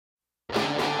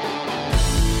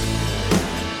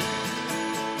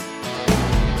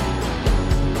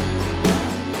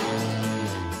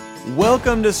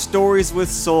Welcome to Stories with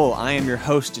Soul. I am your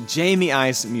host, Jamie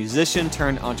Ice, musician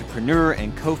turned entrepreneur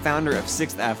and co-founder of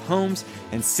 6th Ave Homes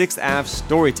and 6th Ave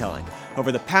Storytelling.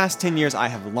 Over the past 10 years, I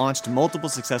have launched multiple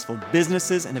successful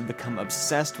businesses and have become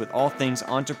obsessed with all things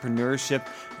entrepreneurship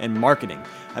and marketing.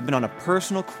 I've been on a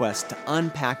personal quest to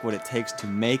unpack what it takes to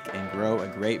make and grow a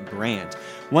great brand.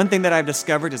 One thing that I've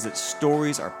discovered is that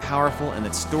stories are powerful and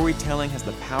that storytelling has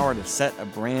the power to set a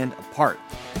brand apart.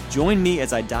 Join me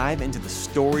as I dive into the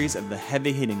stories of the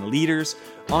heavy-hitting leaders,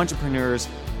 entrepreneurs,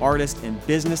 artists, and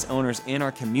business owners in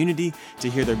our community to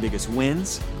hear their biggest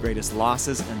wins, greatest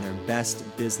losses, and their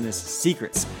best business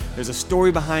secrets. There's a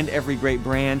story behind every great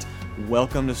brand.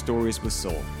 Welcome to Stories with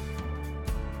Soul.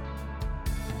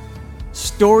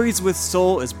 Stories with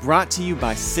Soul is brought to you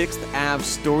by 6th Ave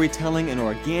Storytelling, an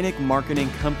organic marketing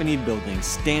company building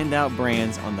standout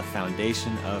brands on the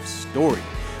foundation of story.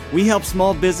 We help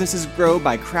small businesses grow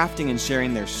by crafting and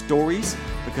sharing their stories,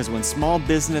 because when small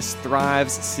business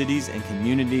thrives, cities and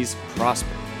communities prosper.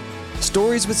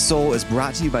 Stories with Soul is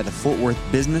brought to you by the Fort Worth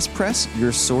Business Press,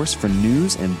 your source for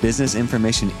news and business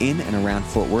information in and around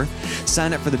Fort Worth.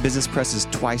 Sign up for the Business Press's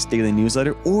twice daily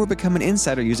newsletter or become an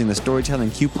insider using the storytelling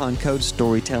coupon code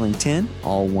STORYTELLING10,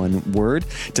 all one word,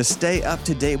 to stay up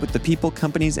to date with the people,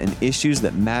 companies, and issues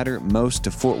that matter most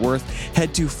to Fort Worth.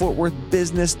 Head to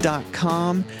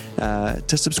fortworthbusiness.com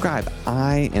to subscribe.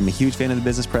 I am a huge fan of the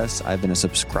Business Press. I've been a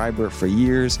subscriber for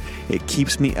years. It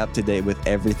keeps me up to date with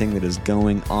everything that is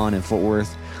going on in Fort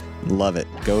Worth. Love it.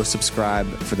 Go subscribe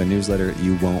for the newsletter.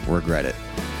 You won't regret it.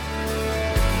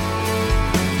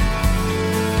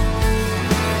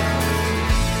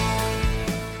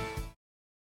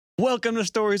 Welcome to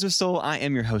Stories with Soul. I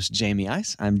am your host, Jamie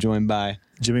Ice. I'm joined by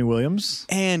Jimmy Williams.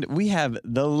 And we have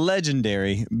the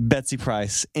legendary Betsy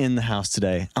Price in the house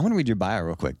today. I want to read your bio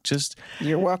real quick.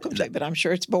 You're welcome to, but I'm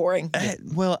sure it's boring.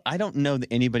 Well, I don't know that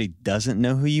anybody doesn't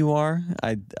know who you are.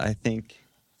 I think...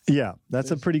 Yeah,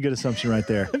 that's a pretty good assumption right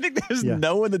there. I think there's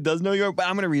no one that does know you, but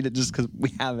I'm going to read it just because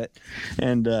we have it.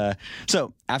 And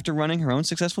so after running her own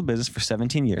successful business for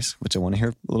 17 years, which I want to hear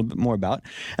a little bit more about,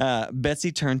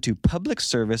 Betsy turned to public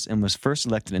service and was first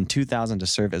elected in 2000 to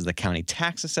serve as the county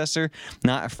tax assessor.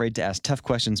 Not afraid to ask tough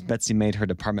questions, Betsy made her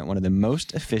department one of the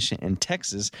most efficient in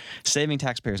Texas, saving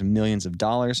taxpayers millions of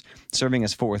dollars, serving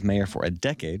as Fort Worth mayor for a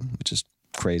decade, which is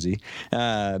crazy.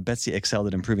 Betsy excelled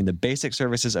at improving the basic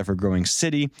services of her growing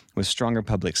city with stronger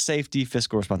public safety,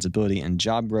 fiscal responsibility, and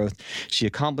job growth. She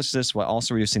accomplished this while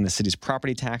also reducing the city's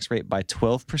property tax rate by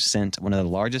 12%, one of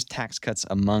the largest tax cuts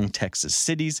among Texas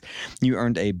cities. You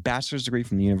earned a bachelor's degree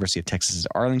from the University of Texas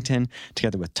at Arlington,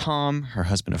 together with Tom, her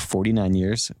husband of 49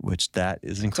 years, which that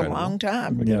is incredible. It's a long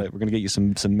time. We're gonna get you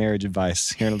some marriage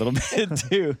advice here in a little bit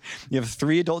too. You have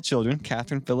 3 adult children,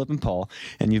 Catherine, Philip, and Paul,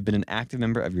 and you've been an active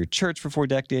member of your church for 4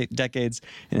 decades,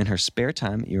 and in her spare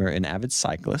time, you are an avid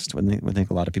cyclist, I think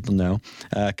a lot of people know,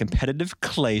 competitive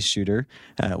clay shooter,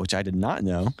 which I did not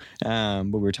know,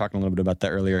 but we were talking a little bit about that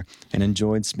earlier, and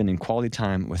enjoyed spending quality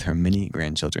time with her many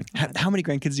grandchildren. How many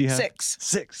grandkids do you have? 6.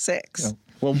 6.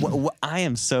 Well, I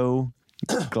am so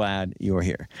glad you're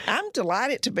here. I'm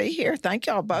delighted to be here. Thank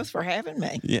y'all both for having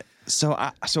me. Yeah. So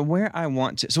where I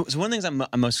want to, so one of the things I'm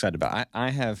most excited about,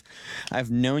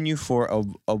 I've known you for a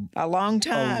long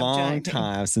time. A long Jamie.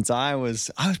 time, since I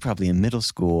was probably in middle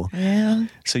school. Yeah.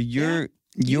 So You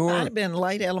might have been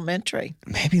late elementary.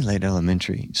 maybe late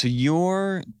elementary. So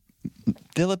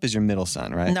Philip is your middle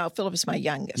son, right? No, Philip is my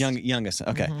youngest. Youngest.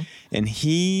 Okay. Mm-hmm. And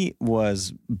he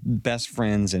was best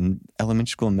friends in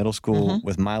elementary school and middle school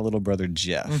with my little brother,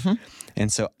 Jeff. Mm-hmm.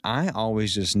 And so I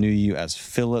always just knew you as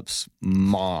Philip's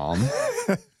mom.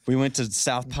 We went to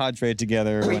South Padre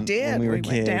together when we were kids. We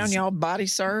went down, y'all body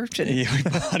surfed and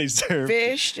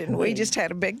fished, and we just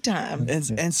had a big time.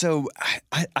 And so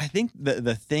I think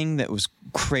the thing that was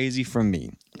crazy for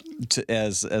me,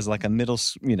 as like a middle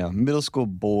school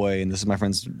boy, and this is my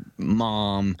friend's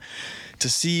mom, to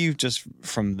see you just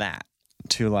from that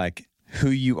to like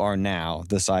who you are now,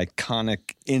 this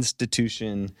iconic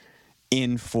institution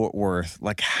in Fort Worth,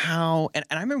 like how, and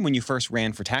I remember when you first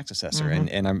ran for tax assessor, and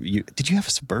did you have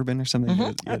a Suburban or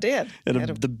something? I did.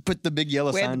 Put the big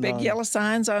yellow signs on. We had the big yellow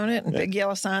signs on it, and big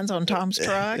yellow signs on Tom's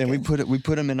truck. And we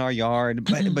put them in our yard,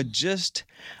 but just,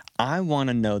 I want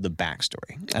to know the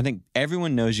backstory. I think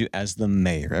everyone knows you as the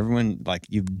mayor. Everyone, like,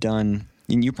 you're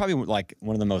probably like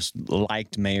one of the most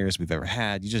liked mayors we've ever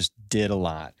had. You just did a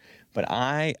lot, but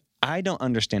I don't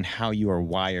understand how you are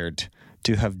wired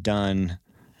to have done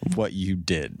what you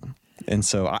did. And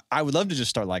so I would love to just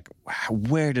start like,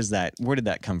 where did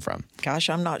that come from? Gosh,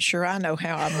 I'm not sure I know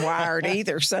how I'm wired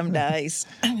either some days.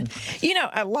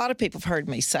 A lot of people have heard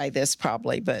me say this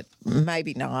probably, but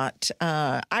maybe not.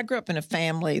 I grew up in a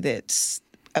family that's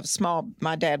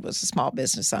my dad was a small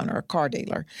business owner, a car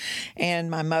dealer, and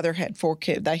my mother had 4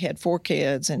 kids. They had 4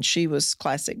 kids, and she was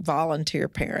classic volunteer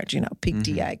parent,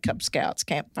 PTA, Cub Scouts,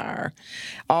 Campfire,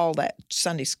 all that,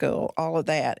 Sunday school, all of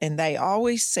that. And they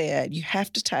always said you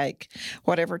have to take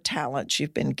whatever talents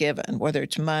you've been given, whether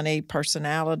it's money,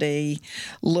 personality,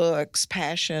 looks,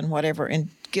 passion, whatever, and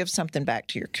give something back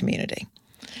to your community.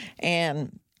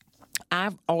 And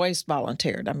I've always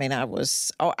volunteered. I mean, I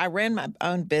ran my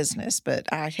own business, but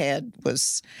I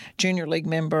was junior league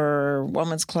member,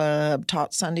 women's club,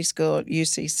 taught Sunday school at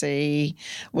UCC,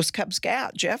 was Cub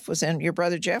Scout. Your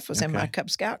brother Jeff was in my Cub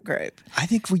Scout group. I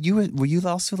think were you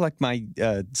also like my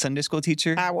Sunday school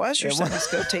teacher? I was your Sunday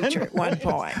school teacher at one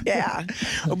point. Yeah.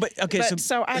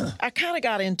 So I kind of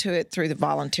got into it through the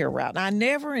volunteer route. And I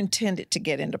never intended to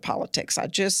get into politics. I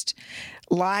just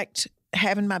liked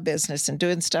having my business and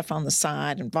doing stuff on the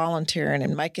side and volunteering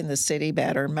and making the city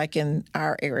better, making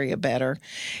our area better.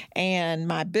 And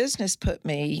my business put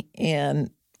me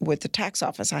in with the tax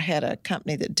office. I had a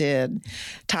company that did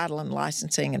title and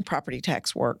licensing and property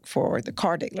tax work for the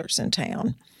car dealers in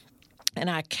town. And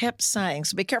I kept saying,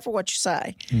 so be careful what you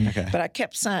say, but I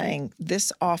kept saying,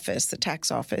 this office, the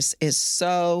tax office, is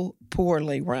so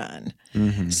poorly run.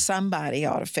 Somebody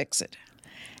ought to fix it.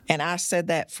 And I said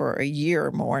that for a year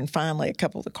or more, and finally a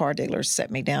couple of the car dealers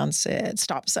sat me down and said,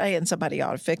 stop saying somebody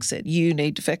ought to fix it. You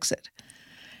need to fix it.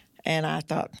 And I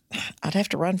thought, I'd have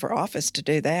to run for office to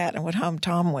do that. And went home,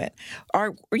 Tom went,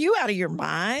 are you out of your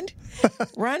mind?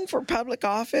 Run for public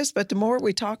office? But the more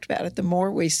we talked about it, the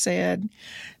more we said,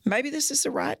 maybe this is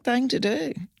the right thing to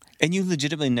do. And you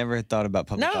legitimately never had thought about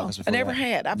public office before? No, I never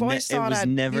had. I've always thought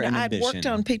I'd worked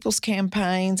on people's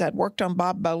campaigns. I'd worked on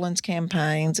Bob Boland's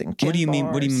campaigns and Ken What do you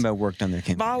mean Barr's. by worked on their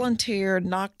campaign? Volunteered,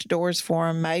 knocked doors for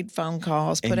them, made phone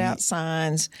calls, put out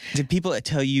signs. Did people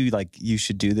tell you, like, you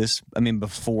should do this? I mean,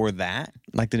 before that?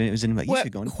 Like, did it was anybody, you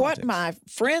should go into politics? What my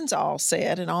friends all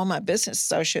said, and all my business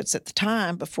associates at the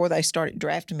time, before they started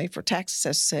drafting me for tax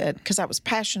assessor, said, because I was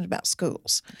passionate about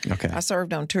schools. Okay. I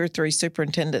served on 2 or 3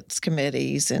 superintendent's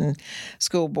committees and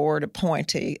school board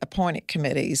appointed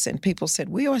committees, and people said,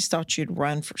 we always thought you'd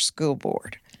run for school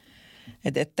board,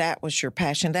 and that was your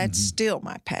passion. That's still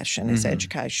my passion is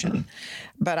education.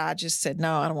 But I just said,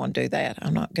 no, I don't want to do that.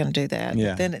 I'm not going to do that. Yeah.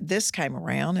 But then this came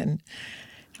around, and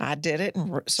I did it and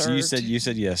served. So you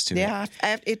said yes to it. Yeah,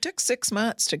 it took 6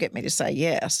 months to get me to say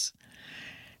yes.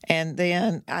 And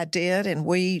then I did, and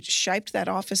we shaped that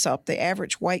office up. The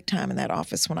average wait time in that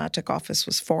office when I took office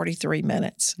was 43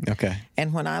 minutes. Okay.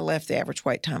 And when I left, the average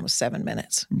wait time was 7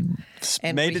 minutes.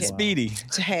 And made it speedy.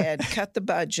 Had cut the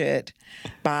budget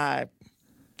by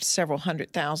several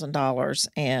 $100,000,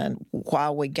 and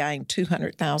while we gained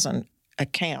 200,000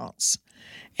 accounts,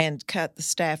 and cut the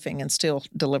staffing and still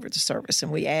delivered the service.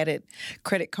 And we added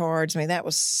credit cards. I mean, that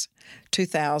was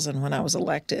 2000 when I was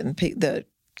elected, and the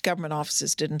government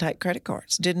offices didn't take credit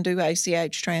cards, didn't do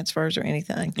ACH transfers or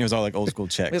anything. It was all like old school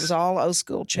checks. It was all old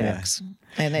school checks. Yeah.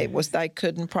 And they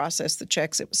couldn't process the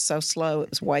checks. It was so slow. It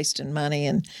was wasting money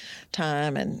and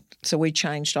time. And so we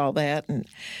changed all that. And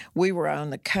we were on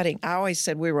the I always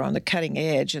said we were on the cutting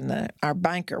edge. And our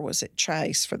banker was at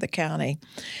Chase for the county.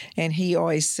 And he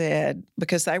always said,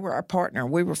 because they were our partner,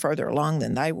 we were further along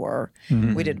than they were.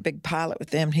 Mm-hmm. We did a big pilot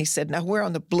with them. And he said, no, we're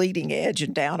on the bleeding edge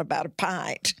and down about a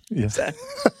pint. Yes. So,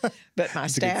 but my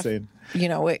staff,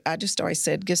 I just always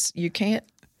said, you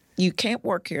can't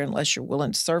work here unless you're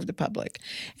willing to serve the public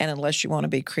and unless you want to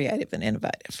be creative and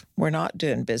innovative. We're not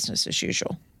doing business as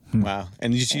usual. Wow.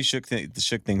 And you shook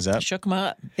things up? Shook them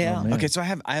up, yeah. Okay, so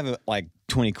I have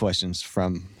 20 questions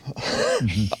from...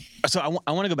 So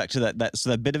I want to go back to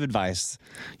that bit of advice.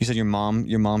 You said your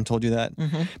mom told you that.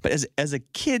 Mm-hmm. But as a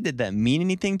kid, did that mean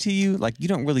anything to you? Like, you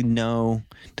don't really know.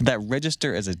 Did that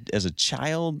register as a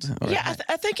child? Yeah,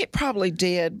 I think it probably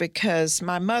did, because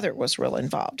my mother was real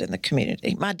involved in the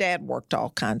community. My dad worked all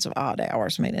kinds of odd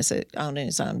hours. I mean, owning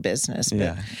his own business.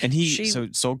 Yeah, and he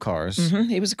sold cars. Mm-hmm,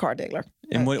 he was a car dealer.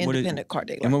 And independent car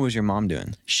dealer. And what was your mom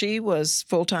doing? She was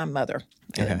full-time mother.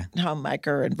 Okay.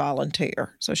 Homemaker and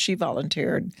volunteer. So she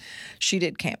volunteered. She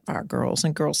did Campfire Girls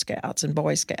and Girl Scouts and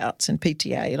Boy Scouts and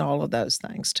PTA and all of those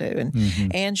things too.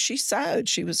 And she sewed.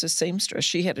 She was a seamstress.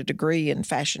 She had a degree in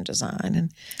fashion design.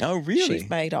 And oh, really? She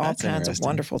made all kinds of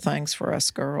wonderful things for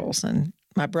us girls. And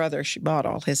my brother, she bought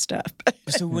all his stuff.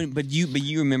 But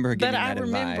you remember her giving that advice. But I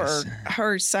remember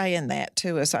her saying that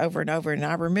to us over and over. And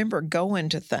I remember going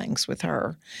to things with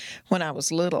her when I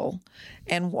was little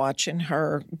and watching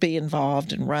her be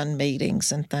involved and run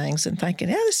meetings and things and thinking,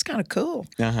 yeah, this is kind of cool.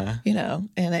 You know,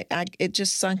 and it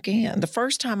just sunk in. The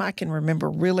first time I can remember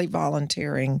really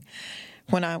volunteering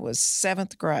when I was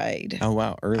 7th grade. Oh,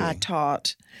 wow. Early. I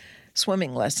taught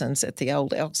swimming lessons at the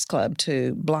old Elks Club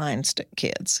to blind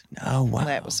kids. Oh, wow.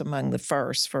 That was among the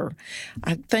first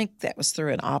I think that was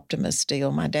through an Optimist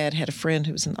deal. My dad had a friend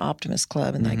who was in the Optimist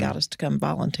Club, and they got us to come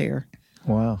volunteer.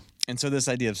 Wow. And so this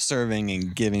idea of serving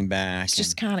and giving back. It's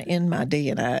just kind of in my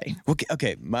DNA.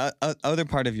 Okay. My other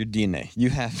part of your DNA, you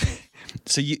have,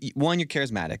 so one, you're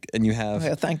charismatic, and you have.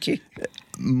 Well, thank you.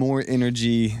 More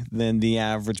energy than the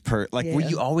average person. Like, Yeah. were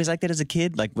you always like that as a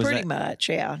kid? Like, was Pretty that, much,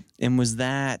 yeah. And was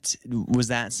that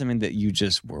something that you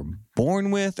just were born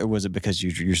with, or was it because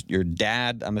your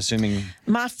dad? I'm assuming.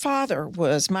 My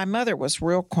mother was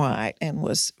real quiet and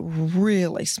was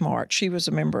really smart. She was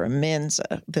a member of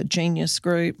Mensa, the Genius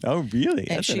Group. Oh, really?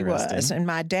 And That's she interesting. was. And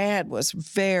my dad was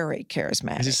very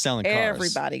charismatic. He's just selling cars.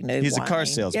 Everybody knew. He's a car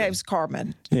salesman. Yeah, he was a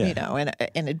carman. Yeah. You know,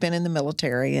 and had been in the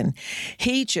military, and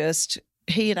he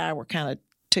and I were kind of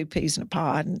two peas in a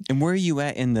pod. And where are you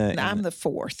at in the? I'm the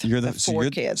fourth. You're of four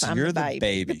kids. So I'm you're the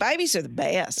baby. The babies are the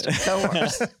best, of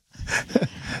course.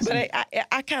 But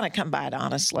I kind of come by it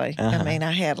honestly. I mean,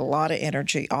 I had a lot of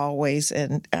energy always,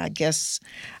 and I guess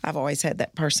I've always had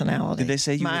that personality. Did they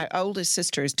say my oldest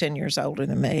sister is 10 years older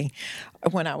than me?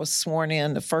 When I was sworn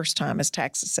in the first time as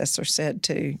tax assessor,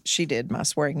 she did my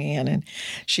swearing in, and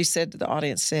she said to the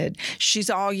audience, she's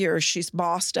all yours. She's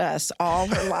bossed us all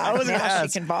her life. Now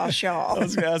she can boss y'all. I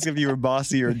was going to ask if you were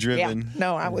bossy or driven. Yeah,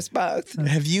 no, I was both.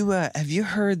 Have you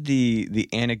heard the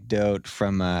anecdote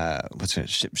from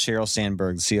Sheryl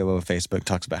Sandberg, the COO of Facebook,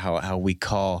 talks about how we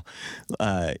call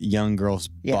young girls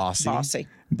bossy.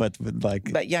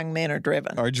 But young men are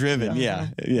driven.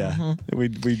 Yeah.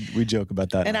 We joke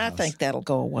about that. And I think that'll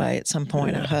go away at some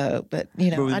point. I hope. But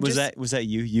was that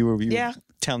you? You were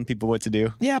telling people what to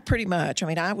do? Yeah, pretty much. I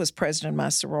mean, I was president of my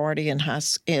sorority in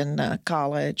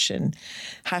college, and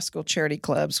high school charity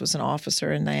clubs. Was an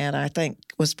officer in that. I think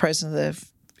was president of the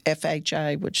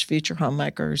FHA, which Future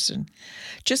Homemakers, and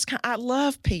I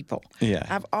love people. Yeah,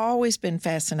 I've always been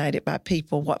fascinated by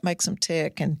people, what makes them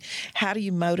tick, and how do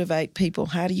you motivate people?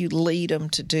 How do you lead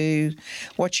them to do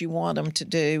what you want them to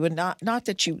do, and not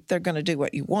that they're going to do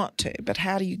what you want to, but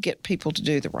how do you get people to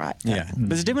do the right thing? Yeah, but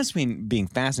there's a difference between being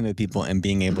fascinated with people and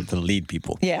being able to lead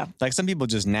people. Yeah, like some people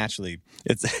just naturally,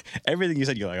 it's everything you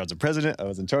said. You're like, I was a president, I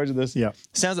was in charge of this. Yeah,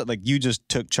 sounds like you just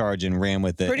took charge and ran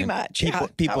with it. Pretty much.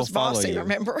 People I was follow bossy, you.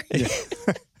 Remember? Yeah.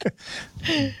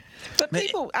 But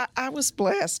people, I was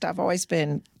blessed. I've always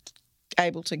been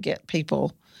able to get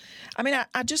people. I mean,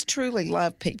 I just truly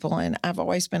love people, and I've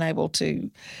always been able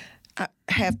to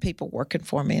have people working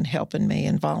for me and helping me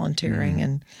and volunteering.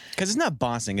 And because it's not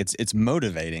bossing, it's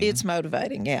motivating. It's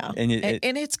motivating, yeah.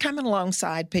 And it's coming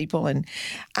alongside people. And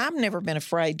I've never been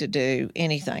afraid to do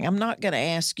anything. I'm not going to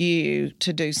ask you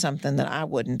to do something that I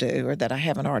wouldn't do or that I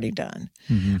haven't already done.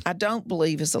 Mm-hmm. I don't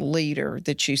believe as a leader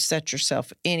that you set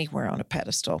yourself anywhere on a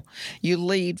pedestal. You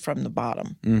lead from the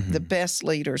bottom. Mm-hmm. The best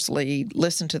leaders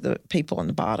listen to the people on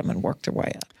the bottom and work their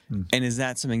way up. Mm-hmm. And is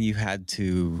that something you had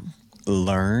to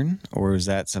learn, or is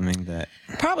that something that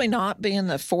probably not? Being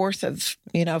the fourth of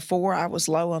four, I was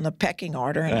low on the pecking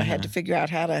order, and I had to figure out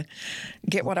how to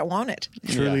get what I wanted.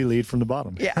 Truly lead from the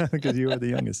bottom. Yeah, because you were the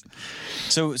youngest.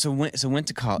 So went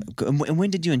to college. And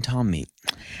when did you and Tom meet?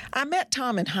 I met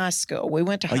Tom in high school. We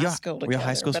went to high school together. Were you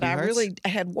high school sweethearts? I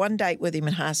had one date with him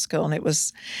in high school, and it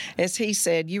was, as he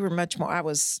said, you were much more. I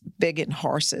was big in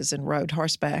horses and rode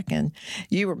horseback, and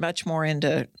you were much more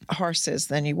into horses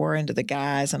than you were into the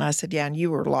guys. And I said, yeah, and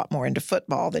you were a lot more into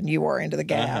football than you were into the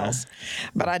gals.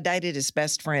 But I dated his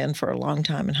best friend for a long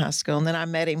time in high school, and then I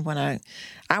met him when I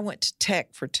went to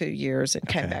Tech for 2 years and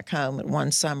came back home at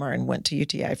one summer and went to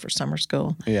UTA for summer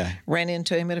school. Yeah, ran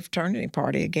into him at a fraternity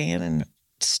party again, and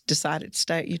decided to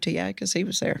stay at UTA because he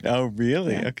was there. Oh,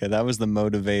 really? Yeah. Okay, that was the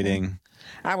motivating.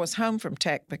 I was home from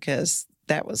Tech because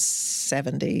that was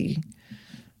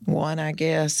 71, I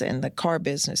guess, and the car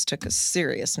business took a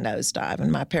serious nosedive,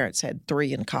 and my parents had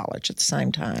 3 in college at the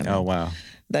same time. Oh, wow.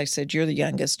 They said, you're the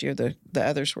youngest, the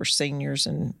others were seniors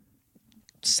and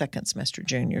second semester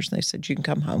juniors, and they said, you can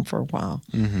come home for a while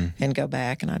and go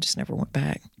back, and I just never went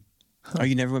back. Oh,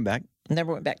 you never went back?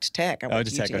 Never went back to Tech. I went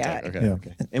to UTA. Tech.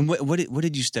 Okay. And what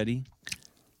did you study?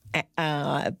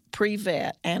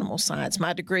 pre-vet animal science.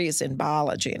 My degree is in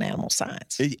biology and animal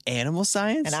science. Animal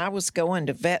science? And I was going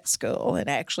to vet school and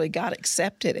actually got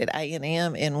accepted at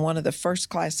A&M in one of the first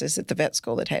classes at the vet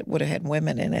school that would have had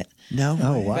women in it. No.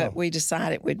 Oh, wow. But we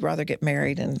decided we'd rather get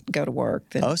married and go to work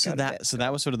than so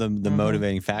that was sort of the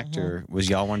motivating factor was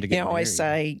y'all wanted to get married. You always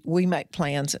say we make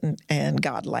plans and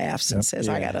God laughs and says,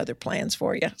 I got other plans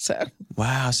for you. So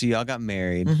wow, so y'all got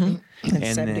married in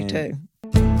 72.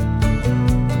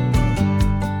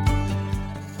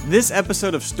 This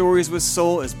episode of Stories with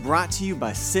Soul is brought to you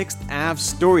by 6th Ave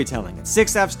Storytelling. At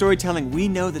 6th Ave Storytelling, we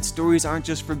know that stories aren't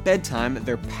just for bedtime,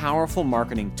 they're powerful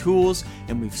marketing tools,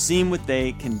 and we've seen what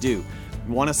they can do.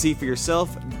 Want to see for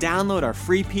yourself? Download our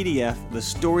free PDF, The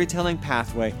Storytelling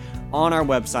Pathway, on our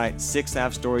website,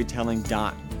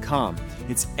 6avstorytelling.com.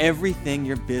 It's everything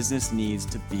your business needs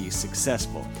to be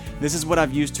successful. This is what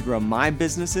I've used to grow my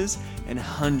businesses and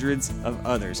hundreds of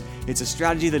others. It's a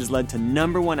strategy that has led to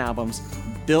 #1 albums,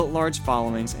 built large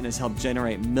followings, and has helped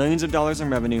generate millions of dollars in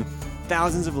revenue,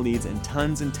 thousands of leads, and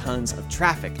tons of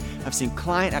traffic. I've seen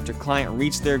client after client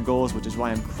reach their goals, which is why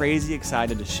I'm crazy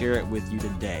excited to share it with you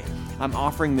today. I'm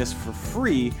offering this for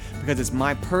free because it's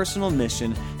my personal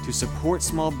mission to support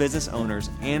small business owners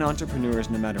and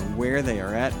entrepreneurs no matter where they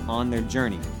are at on their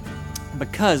journey.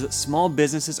 Because small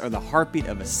businesses are the heartbeat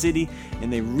of a city,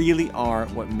 and they really are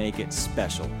what make it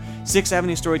special. 6th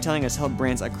Avenue Storytelling has helped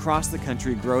brands across the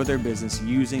country grow their business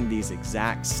using these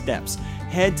exact steps.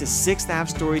 Head to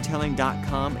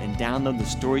 6avstorytelling.com and download the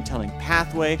Storytelling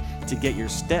Pathway to get your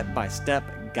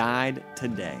step-by-step guide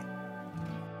today.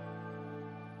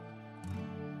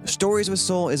 Stories with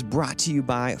Soul is brought to you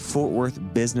by Fort Worth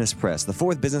Business Press. The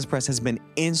Fort Worth Business Press has been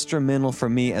instrumental for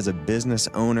me as a business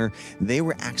owner. They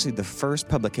were actually the first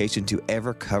publication to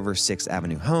ever cover 6th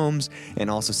Avenue Homes and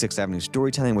also 6th Avenue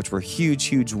Storytelling, which were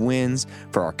huge wins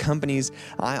for our companies.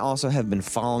 I also have been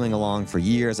following along for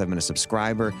years. I've been a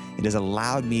subscriber. It has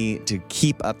allowed me to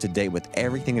keep up to date with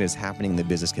everything that is happening in the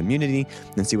business community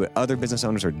and see what other business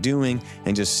owners are doing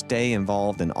and just stay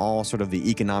involved in all sort of the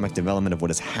economic development of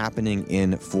what is happening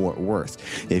in Fort Worth.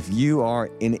 If you are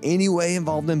in any way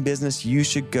involved in business, you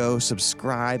should go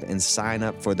subscribe and sign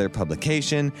up for their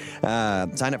publication,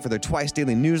 sign up for their twice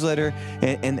daily newsletter,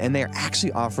 and they're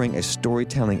actually offering a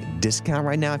storytelling discount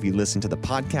right now if you listen to the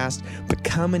podcast.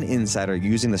 Become an insider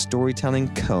using the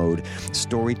storytelling code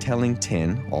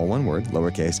STORYTELLING10, all one word,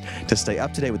 lowercase, to stay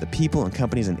up to date with the people and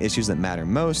companies and issues that matter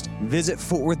most. Visit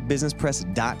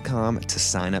FortWorthBusinessPress.com to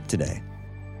sign up today.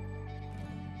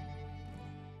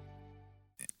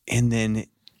 And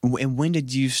when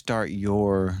did you start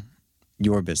your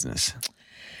business?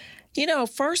 You know,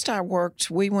 first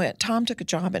Tom took a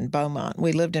job in Beaumont.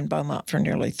 We lived in Beaumont for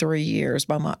nearly 3 years,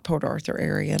 Beaumont, Port Arthur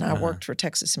area, and I worked for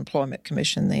Texas Employment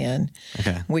Commission then.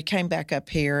 Okay. We came back up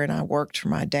here, and I worked for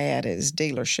my dad at his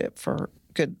dealership for a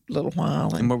good little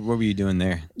while. And what were you doing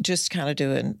there? Just kind of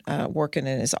doing, working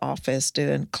in his office,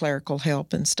 doing clerical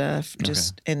help and stuff.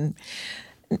 And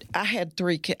I had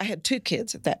 2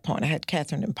 kids at that point. I had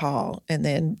Catherine and Paul, and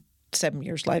then 7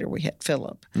 years later we had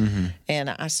Philip. Mm-hmm. And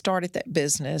I started that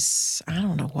business, I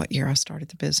don't know what year I started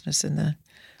the business, in the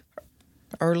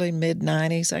early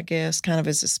mid-90s, I guess, kind of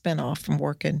as a spinoff from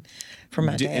working for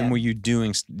my dad. And were you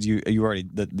doing you were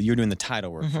doing the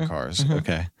title work for cars? Mm-hmm.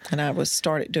 Okay. And I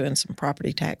started doing some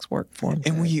property tax work for him.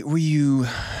 And were you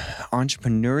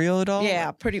entrepreneurial at all?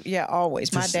 Yeah,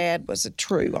 always. My dad was a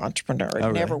true entrepreneur. He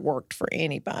never worked for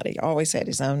anybody. Always had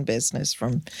his own business,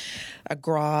 from a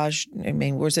garage. I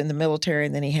mean, was in the military,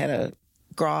 and then he had a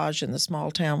garage in the small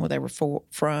town where they were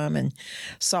from, and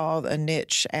saw a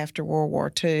niche after World War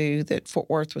II that Fort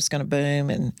Worth was going to boom,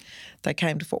 and they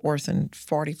came to Fort Worth in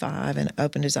 45 and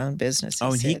opened his own business.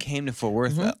 He came to Fort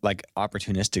Worth like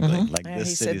opportunistically. Mm-hmm. Like he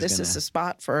said, this is a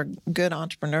spot for a good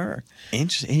entrepreneur.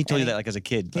 Interesting. He told you that like as a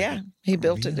kid? He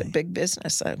built a big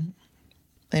business. So,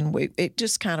 and it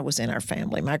just kind of was in our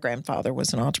family. My grandfather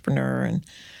was an entrepreneur, and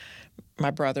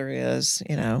my brother is,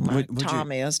 Tom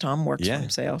works for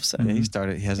himself. So he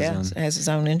started. He has his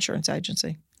own insurance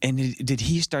agency. And did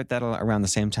he start that around the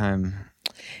same time?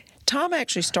 Tom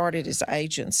actually started his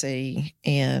agency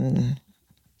in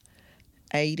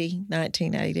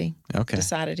 1980. Okay.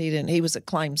 Decided he was a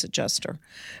claims adjuster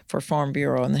for Farm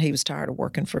Bureau, and he was tired of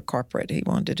working for corporate. He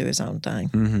wanted to do his own thing.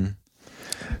 Mm-hmm.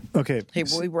 Okay.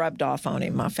 We rubbed off on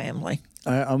him, my family.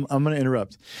 I'm going to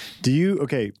interrupt.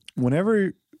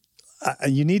 Whenever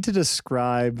you need to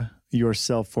describe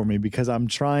yourself for me, because I'm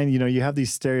trying, you have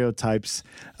these stereotypes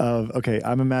of,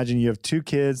 I'm imagining you have 2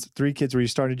 kids, 3 kids where you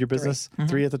started your business? 3. Mm-hmm.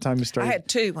 3 at the time you started? I had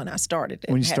 2 when I started.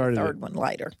 Had a third one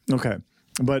later. Okay.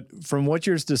 But from what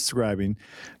you're describing,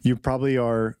 you probably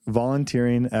are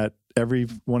volunteering at every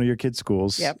one of your kids'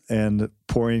 schools and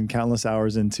pouring countless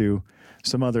hours into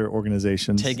some other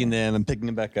organizations. Taking them and picking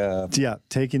them back up. Yeah,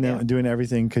 taking them and doing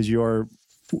everything because now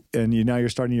you're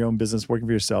starting your own business, working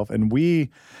for yourself. And we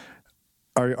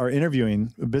are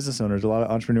interviewing business owners, a lot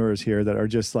of entrepreneurs here that are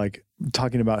just like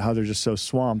talking about how they're just so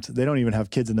swamped. They don't even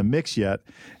have kids in the mix yet.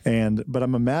 But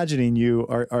I'm imagining you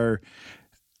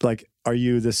are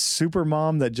you this super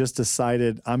mom that just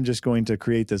decided I'm just going to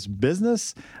create this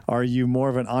business? Are you more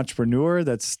of an entrepreneur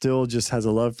that still just has a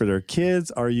love for their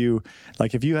kids? Are you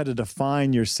like, if you had to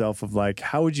define yourself of like,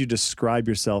 how would you describe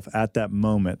yourself at that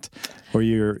moment where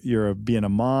you're being a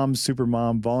mom, super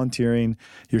mom, volunteering,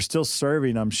 you're still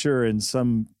serving, I'm sure, in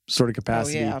some sort of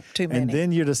capacity. Oh, yeah, too many. And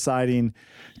then you're deciding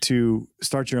to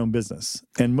start your own business.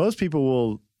 And most people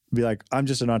will be like, I'm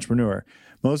just an entrepreneur.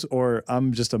 Or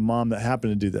I'm just a mom that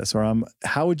happened to do this.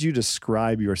 How would you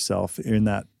describe yourself in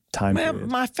that time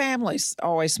period? My family's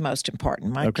always most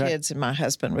important. My kids and my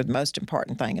husband were the most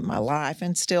important thing in my life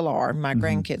and still are, my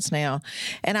grandkids now.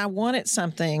 And I wanted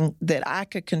something that I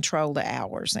could control the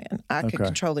hours in. I could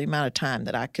control the amount of time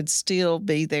that I could still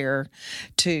be there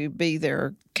to be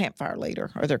their campfire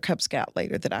leader or their Cub Scout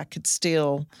leader, that I could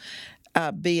still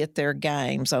be at their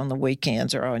games on the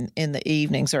weekends or in the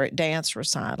evenings or at dance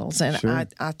recitals. And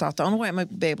I thought the only way I'm going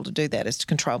to be able to do that is to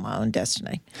control my own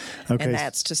destiny. Okay. And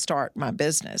that's to start my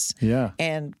business. Yeah.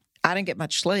 And I didn't get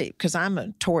much sleep because I'm a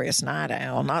notorious night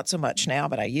owl. Not so much now,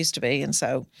 but I used to be. And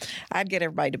so I'd get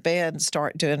everybody to bed and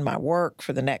start doing my work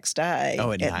for the next day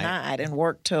at night and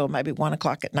work till maybe 1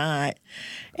 o'clock at night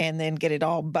and then get it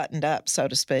all buttoned up, so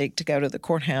to speak, to go to the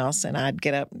courthouse. And I'd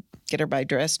get up, get everybody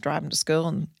dressed, drive them to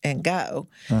school and go.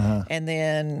 And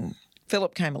then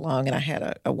Philip came along, and I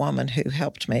had a woman who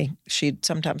helped me. She'd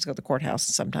sometimes go to the courthouse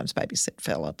and sometimes babysit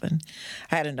Philip. And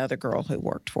I had another girl who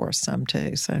worked for us some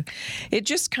too. So it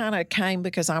just kind of came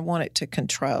because I wanted to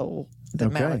control the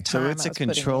amount of time. So it's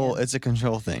a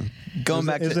control thing. Going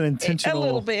back to an intentional, a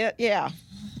little bit, yeah.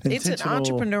 It's an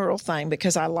entrepreneurial thing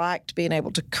because I liked being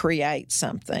able to create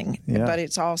something, but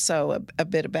it's also a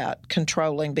bit about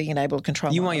being able to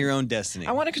control. You want your own destiny.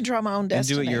 I want to control my own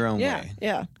destiny. And do it your own way.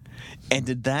 Yeah. And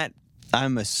did that?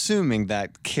 I'm assuming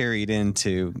that carried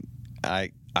into I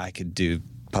could do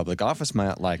public office.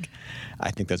 I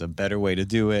think there's a better way to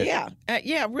do it.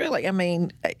 Yeah, really. I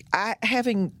mean,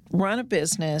 having run a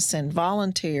business and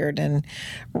volunteered and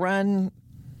run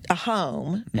a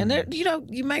home, and there,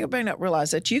 you may or may not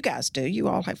realize that you guys do. You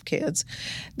all have kids.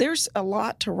 There's a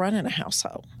lot to run in a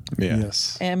household. Yeah.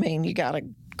 Yes. I mean, you got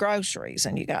groceries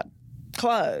and you got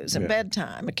clothes and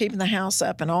bedtime and keeping the house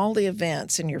up and all the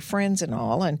events and your friends and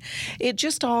all. And it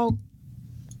just all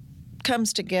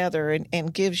comes together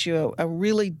and gives you a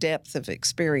really depth of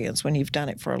experience when you've done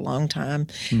it for a long time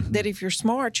that if you're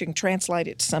smart, you can translate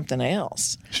it to something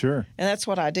else. Sure. And that's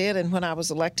what I did. And when I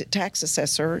was elected tax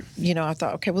assessor, I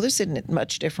thought, okay, well, this isn't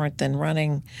much different than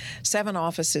running 7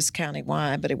 offices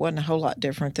countywide, but it wasn't a whole lot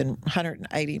different than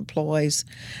 180 employees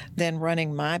than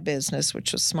running my business,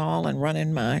 which was small, and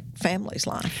running my family's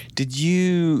life. Did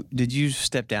you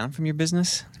step down from your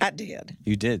business? I did.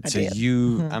 You did. I so did.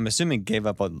 You, I'm assuming, gave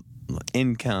up a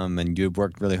income and you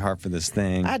worked really hard for this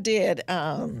thing. I did.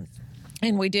 And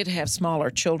we did have smaller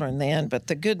children then, but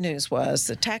the good news was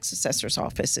the tax assessor's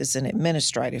office is an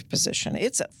administrative position.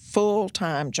 It's a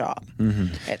full-time job.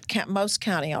 At most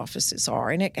county offices are,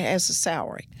 and it has a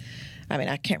salary. I mean,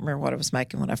 I can't remember what I was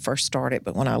making when I first started,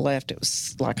 but when I left, it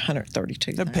was like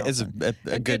 $132,000. It's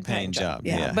a good paying job.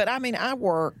 Yeah. But I mean, I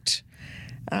worked.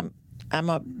 I'm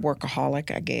a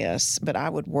workaholic, I guess, but I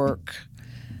would work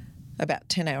about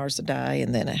 10 hours a day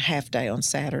and then a half day on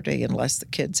Saturday unless the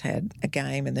kids had a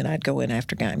game, and then I'd go in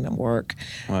after game and work.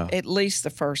 Wow. At least the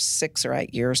first 6 or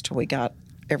 8 years till we got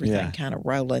everything kind of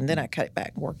rolling. Then I cut it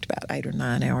back and worked about 8 or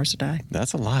 9 hours a day.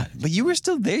 That's a lot. But you were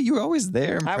still there. You were always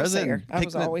there. I was there. I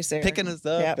was always there. Picking us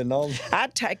up and all.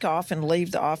 I'd take off and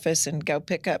leave the office and go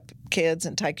pick up kids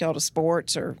and take y'all to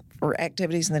sports or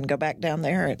activities and then go back down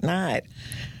there at night.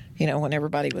 When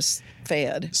everybody was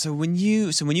fed. So when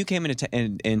you came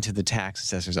into the tax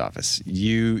assessor's office,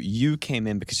 you came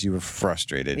in because you were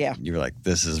frustrated. Yeah. You were like,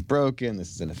 this is broken.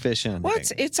 This is inefficient. Well,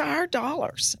 it's our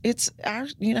dollars. It's our,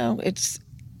 it's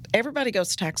everybody goes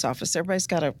to tax office. Everybody's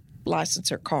got a license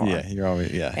their car. Yeah, you're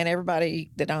always, yeah. And everybody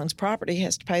that owns property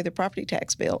has to pay their property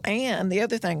tax bill. And the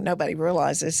other thing nobody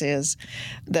realizes is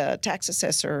the tax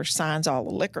assessor signs all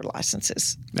the liquor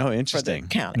licenses. Oh, interesting. For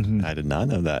the county. Mm-hmm. I did not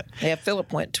know that. Yeah,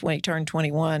 Philip when he turned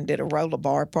 21, did a roller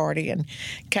bar party and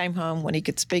came home when he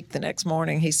could speak the next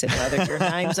morning. He said, Mother, your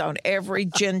name's on every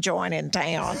gin joint in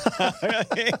town.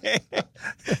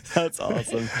 That's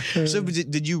awesome. So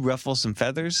did you ruffle some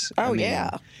feathers? Oh,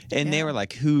 yeah. And they were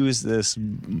like, who is this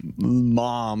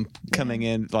mom coming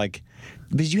in? Like,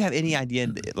 did you have any idea?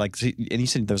 Like, and you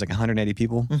said there was like 180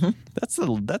 people.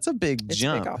 Mm-hmm. That's a big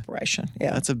jump. It's a big operation.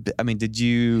 Yeah. I mean, did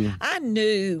you? I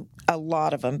knew a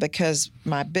lot of them because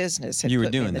my business had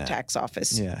put me in the tax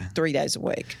office 3 days a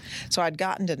week. So I'd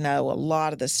gotten to know a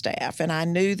lot of the staff, and I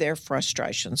knew their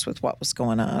frustrations with what was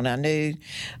going on. I knew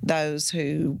those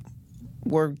who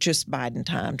were just biding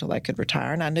time till they could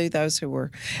retire, and I knew those who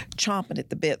were chomping at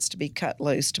the bits to be cut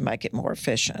loose to make it more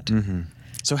efficient. Mm-hmm.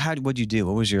 So what'd you do?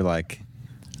 What was your like?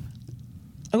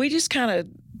 We just kind of,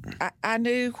 I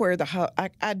knew where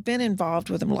I'd been involved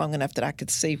with them long enough that I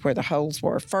could see where the holes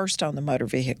were, first on the motor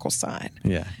vehicle side.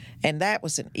 Yeah. And that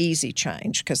was an easy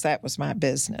change because that was my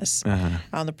business. Uh-huh.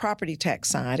 On the property tax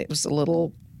side, it was a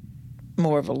little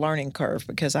more of a learning curve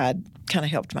because I'd kind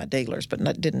of helped my dealers but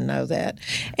didn't know that.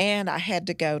 And I had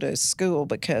to go to school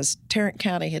because Tarrant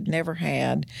County had never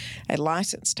had a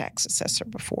licensed tax assessor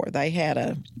before. They had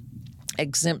a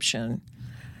exemption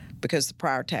because the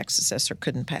prior tax assessor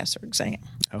couldn't pass her exam.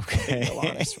 Okay. To be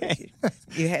honest with you.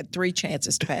 You had 3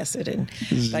 chances to pass it, and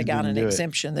they got an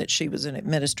exemption that she was an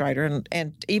administrator.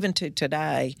 And even to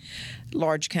today,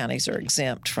 large counties are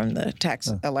exempt from the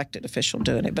tax elected official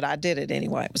doing it. But I did it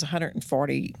anyway. It was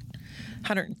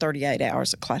 138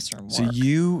 hours of classroom work.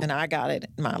 And I got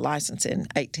my license in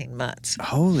 18 months.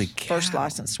 Holy cow. First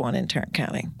licensed one in Tarrant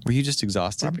County. Were you just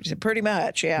exhausted? Pretty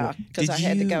much, yeah. Because I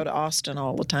had to go to Austin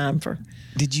all the time for.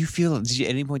 Did you at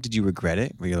any point, did you regret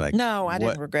it? Were you like, no, I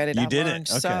didn't regret it. You I didn't? learned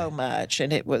so much,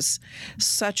 and it was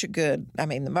such a good,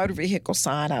 the motor vehicle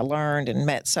side I learned and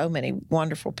met so many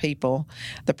wonderful people.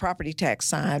 The property tax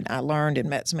side I learned and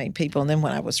met so many people. And then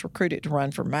when I was recruited to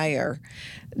run for mayor,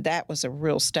 that was a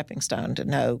real stepping stone to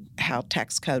know how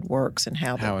tax code works and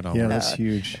how it all works. That's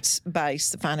huge.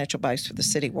 The financial base for the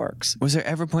city works. Was there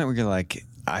ever a point where you're like,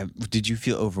 did you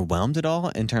feel overwhelmed at all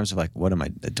in terms of like, what am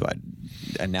I,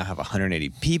 I now have 180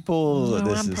 people?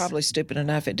 No, I'm probably stupid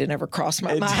enough. It didn't ever cross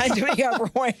my mind to be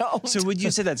overwhelmed. So would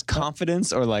you say that's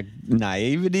confidence or like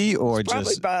naivety or it's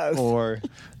just both? Or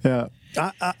yeah,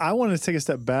 I want to take a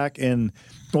step back and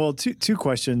two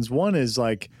questions. One is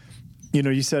like,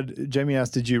 you said Jamie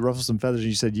asked, did you ruffle some feathers? And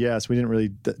you said yes. We didn't really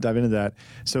dive into that.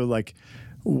 So like,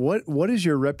 what is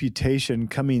your reputation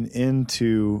coming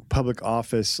into public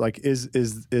office? Like,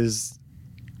 is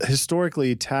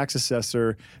historically tax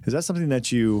assessor, is that something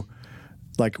that you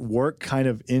like work kind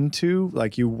of into,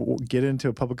 like you get into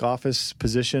a public office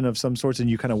position of some sorts and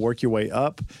you kind of work your way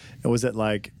up? And was it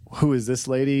like, who is this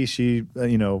lady? She,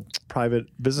 private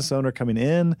business owner coming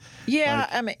in?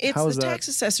 Yeah, like, it's the tax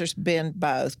assessor's been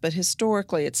both, but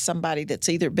historically it's somebody that's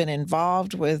either been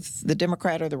involved with the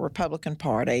Democrat or the Republican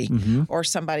Party or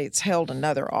somebody that's held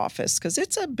another office because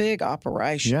it's a big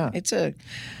operation. Yeah.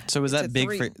 So was that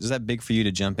big for you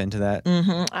to jump into that?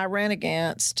 Mm-hmm. I ran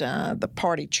against the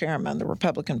party chairman, the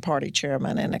Republican Party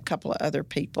chairman, and a couple of other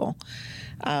people.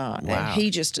 Wow. And he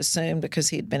just assumed because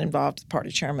he had been involved with the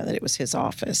party chairman that it was his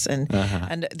office. And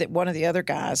that one of the other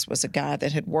guys was a guy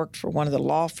that had worked for one of the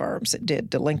law firms that did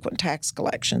delinquent tax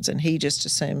collections, and he just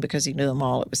assumed because he knew them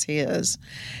all it was his.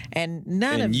 And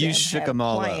none of them had a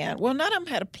plan. Well, none of them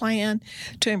had a plan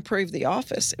to improve the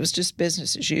office. It was just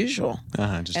business as usual.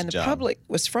 Just and the public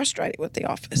was frustrated with the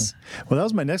office. Well, that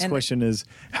was my next question is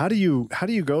how do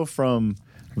you go from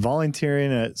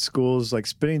volunteering at schools, like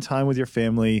spending time with your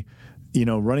family,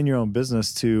 running your own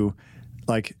business to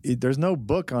like, there's no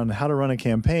book on how to run a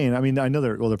campaign. I mean, I know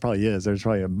there probably is. There's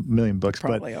probably a million books.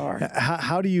 Probably but are.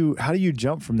 How do you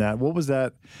jump from that? What was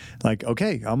that like?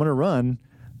 Okay, I'm going to run.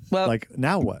 Well, like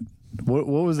now what? What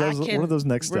was those? What are those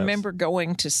next steps? I remember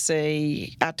going to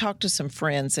see. I talked to some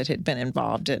friends that had been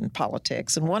involved in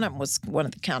politics, and one of them was one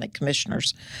of the county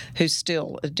commissioners, who's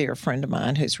still a dear friend of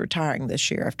mine, who's retiring this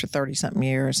year after 30-something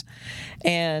years.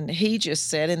 And he just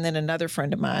said, and then another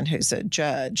friend of mine who's a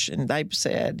judge, and they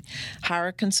said, hire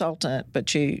a consultant,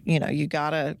 but you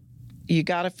gotta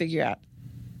figure out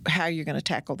how you're going to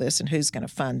tackle this and who's going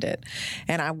to fund it.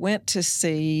 And I went to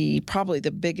see probably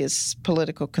the biggest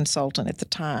political consultant at the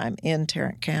time in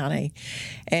Tarrant County,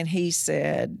 and he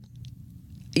said,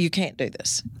 you can't do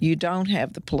this. You don't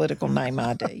have the political name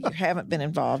ID. You haven't been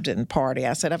involved in the party.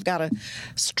 I said,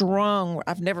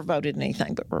 I've never voted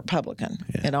anything but Republican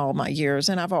in all my years,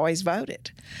 and I've always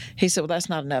voted. He said, well, that's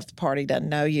not enough. The party doesn't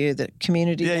know you. The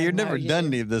community doesn't know you. Yeah, you've never done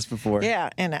any of this before. Yeah,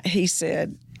 and he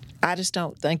said, I just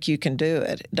don't think you can do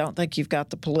it. Don't think you've got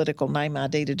the political name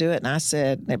ID to do it. And I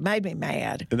said, it made me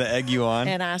mad. Did they egg you on?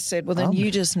 And I said, well, then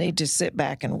you just need to sit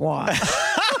back and watch.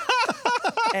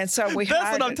 And so That's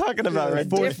what I'm talking about, right?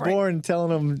 Born telling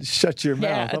them, shut your mouth.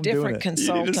 Yeah, I'm a different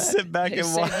consultant. You need to sit back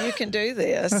and watch. You can do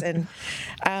this. And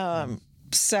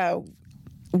so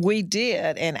we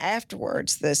did. And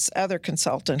afterwards, this other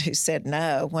consultant who said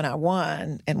no when I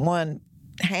won, and won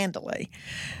handily,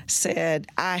 said,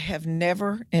 I have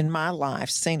never in my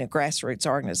life seen a grassroots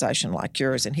organization like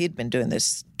yours. And he'd been doing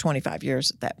this 25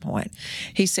 years at that point.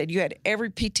 He said, you had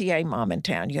every PTA mom in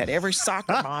town. You had every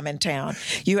soccer mom in town.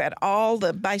 You had all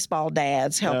the baseball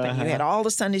dads helping. You had all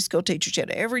the Sunday school teachers. You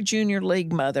had every junior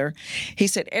league mother. He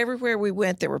said, everywhere we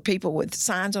went, there were people with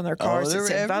signs on their cars that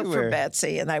said, vote for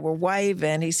Betsy. And they were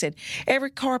waving. He said, every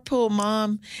carpool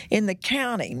mom in the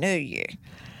county knew you.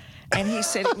 And he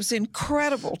said it was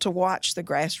incredible to watch the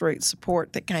grassroots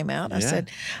support that came out. I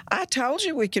said, I told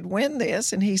you we could win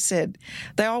this. And he said,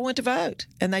 they all went to vote,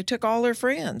 and they took all their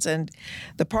friends. And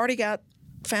the party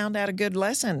found out a good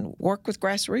lesson, work with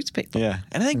grassroots people. Yeah.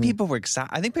 And I think people were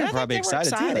excited. I think people were probably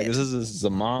excited, too. Like, this is a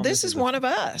mom. This is one of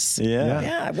us.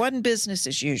 Yeah. It wasn't business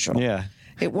as usual. Yeah.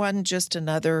 It wasn't just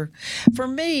another. For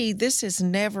me, this has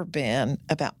never been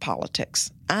about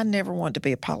politics. I never wanted to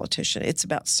be a politician. It's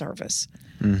about service.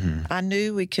 Mm-hmm. I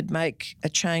knew we could make a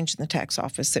change in the tax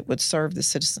office that would serve the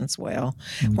citizens well.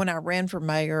 Mm-hmm. When I ran for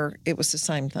mayor, it was the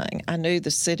same thing. I knew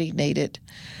the city needed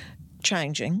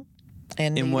changing.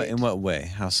 And in what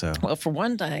way? How so? Well, for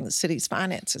one thing, the city's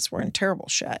finances were in terrible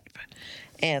shape,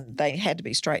 and they had to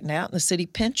be straightened out. And the city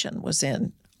pension was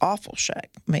in awful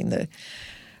shape. I mean,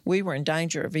 we were in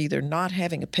danger of either not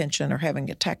having a pension or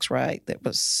having a tax rate that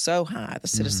was so high the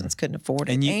citizens couldn't afford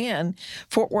it. And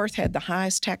Fort Worth had the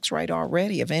highest tax rate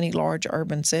already of any large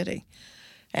urban city.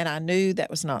 And I knew that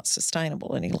was not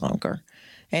sustainable any longer.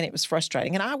 And it was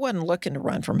frustrating. And I wasn't looking to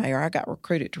run for mayor. I got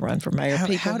recruited to run for mayor.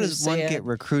 How does one get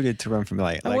recruited to run for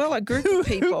mayor? Well, a group of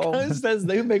people.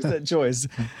 Who makes that choice?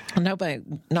 Nobody,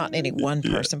 not any one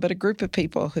person, but a group of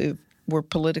people who were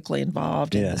politically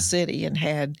involved in the city and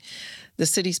had the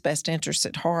city's best interests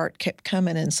at heart, kept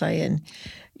coming and saying,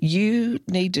 you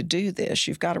need to do this.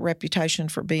 You've got a reputation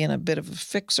for being a bit of a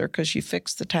fixer because you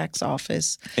fixed the tax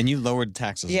office. And you lowered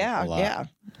taxes a lot.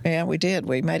 Yeah, we did.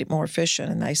 We made it more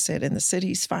efficient. And they said in the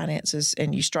city's finances,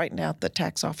 and you straightened out the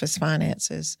tax office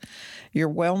finances, you're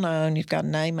well known, you've got a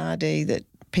name ID that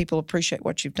people appreciate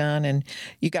what you've done, and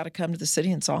you got to come to the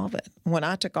city and solve it. When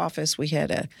I took office, we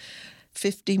had a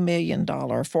 $50 million,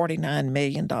 $49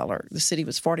 million. The city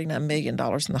was $49 million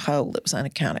in the hole that was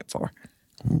unaccounted for.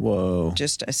 Whoa.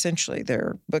 Just essentially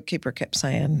their bookkeeper kept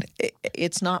saying,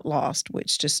 it's not lost,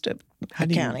 it's just a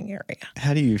accounting area.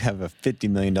 How do you have a $50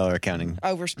 million accounting?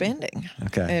 Overspending.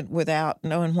 Okay. And without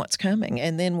knowing what's coming.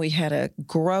 And then we had a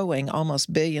growing almost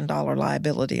 $1 billion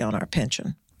liability on our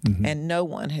pension. Mm-hmm. And no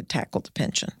one had tackled the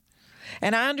pension.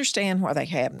 And I understand why they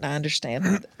haven't. I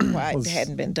understand why it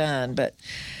hadn't been done, but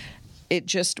it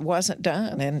just wasn't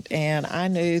done. And I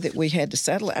knew that we had to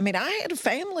settle it. I mean, I had a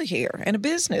family here and a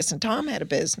business, and Tom had a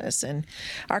business, and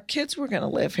our kids were going to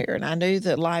live here. And I knew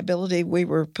the liability we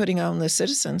were putting on the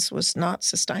citizens was not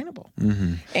sustainable.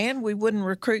 Mm-hmm. And we wouldn't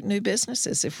recruit new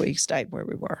businesses if we stayed where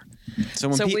we were. So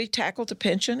we tackled the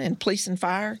pension, and police and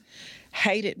fire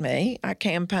hated me. I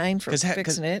campaigned for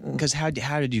fixing it. Because how do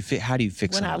you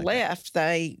fix when I left,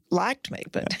 they liked me,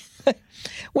 but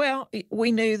well,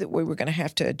 we knew that we were going to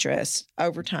have to address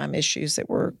overtime issues that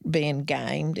were being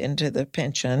gamed into the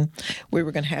pension. We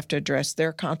were going to have to address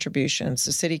their contributions,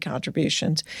 the city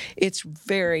contributions. It's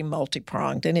very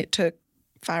multi-pronged, and it took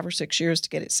 5 or 6 years to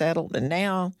get it settled. And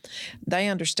now they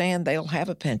understand they'll have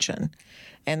a pension.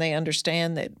 And they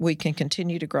understand that we can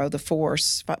continue to grow the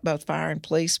force, both fire and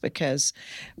police, because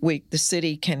the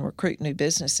city can recruit new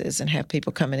businesses and have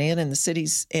people coming in, and the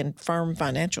city's in firm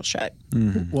financial shape.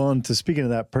 Mm-hmm. Well, and to speaking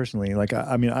of that personally, like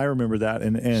I mean, I remember that,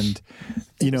 and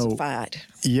you know, it was a fight.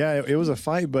 Yeah, it was a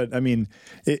fight, but I mean,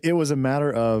 it was a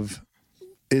matter of,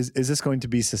 is this going to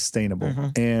be sustainable?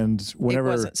 Mm-hmm. And whenever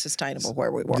it wasn't sustainable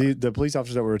where we were, the police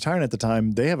officers that were retiring at the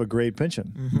time, they have a great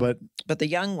pension, mm-hmm. but the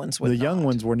young ones young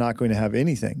ones were not going to have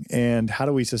anything. And how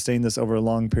do we sustain this over a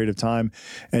long period of time?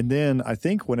 And then I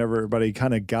think whenever everybody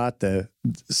kind of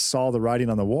saw the writing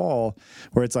on the wall,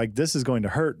 where it's like, this is going to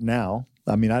hurt now.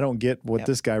 I mean, I don't get what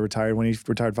this guy retired when he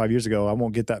retired 5 years ago. I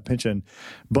won't get that pension,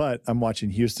 but I'm watching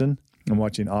Houston. I'm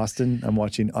watching Austin. I'm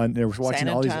watching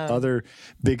all these other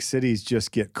big cities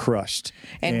just get crushed.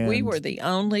 And we were the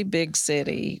only big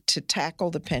city to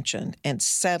tackle the pension and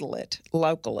settle it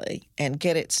locally and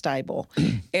get it stable.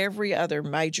 Every other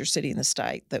major city in the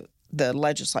state, the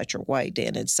legislature weighed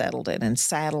in and settled it and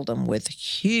saddled them with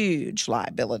huge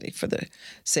liability for the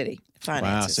city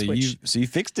finances. Wow, so you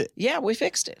fixed it. Yeah, we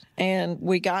fixed it. And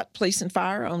we got police and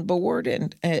fire on board.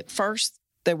 And at first,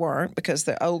 they weren't, because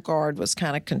the old guard was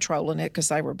kind of controlling it because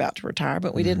they were about to retire.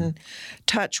 But we didn't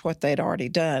touch what they'd already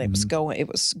done. It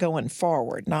was going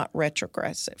forward, not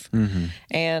retrogressive.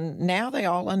 And now they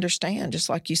all understand. Just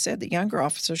like you said, the younger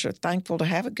officers are thankful to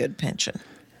have a good pension.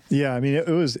 Yeah, I mean, it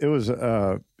was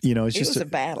it's just a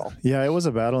battle. Yeah, it was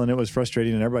a battle, and it was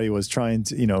frustrating, and everybody was trying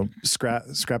to,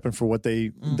 scrapping for what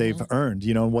they've earned,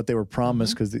 and what they were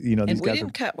promised, because these guys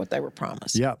didn't cut what they were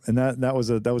promised. Yeah, and that was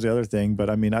the other thing. But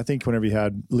I mean, I think whenever you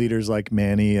had leaders like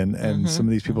Manny and some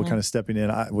of these people kind of stepping in,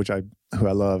 who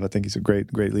I love, I think he's a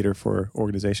great leader for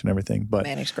organization and everything. But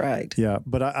Manny's great. Yeah,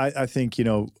 but I think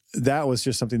that was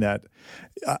just something that,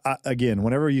 again,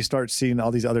 whenever you start seeing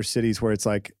all these other cities where it's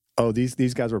like, oh,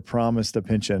 these guys were promised a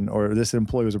pension, or this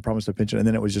employee was promised a pension, and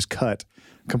then it was just cut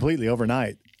completely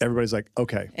overnight. Everybody's like,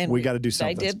 okay, we got to do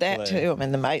something. They did that too. I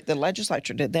mean, the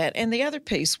legislature did that. And the other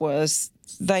piece was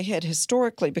they had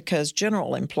historically, because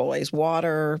general employees,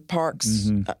 water,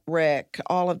 parks, rec,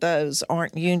 all of those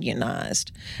aren't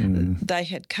unionized. They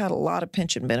had cut a lot of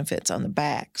pension benefits on the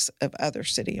backs of other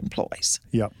city employees.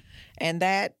 Yep. And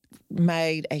that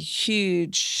made a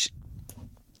huge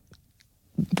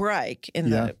break in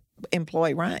the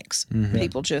employee ranks.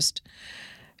 People just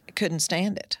couldn't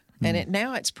stand it. And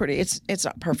now it's pretty. It's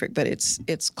not perfect, but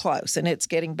it's close, and it's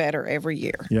getting better every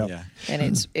year. Yep. Yeah.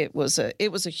 And it was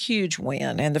a huge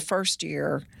win. And the first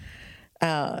year,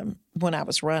 when I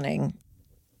was running,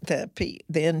 the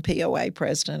NPOA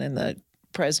president and the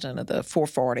president of the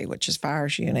 440, which is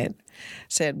Fire's unit,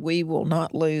 said, we will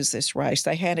not lose this race.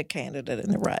 They had a candidate in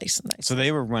the race. And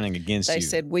they were running against you. They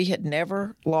said, we had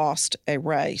never lost a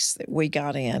race that we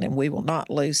got in, and we will not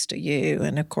lose to you.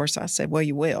 And, of course, I said, well,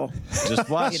 you will. Just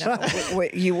watch.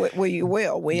 You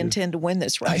will. We intend to win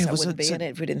this race. I wouldn't be in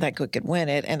it if we didn't think we could win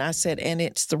it. And I said, and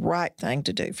it's the right thing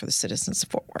to do for the citizens of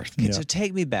Fort Worth. Okay, so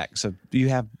take me back. So you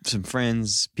have some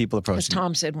friends, people approaching. As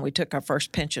Tom said, when we took our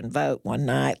first pension vote one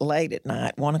night, late at night,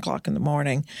 1 o'clock in the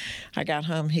morning, I got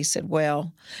home. He said,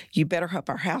 well, you better hope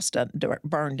our house doesn't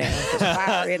burn down, because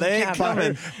fire isn't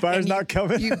coming. Fire's not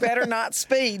coming. You better not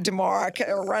speed tomorrow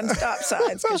or run stop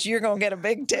signs, because you're going to get a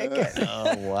big ticket.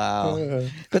 Oh, wow.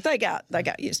 But they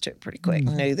got used to it pretty quick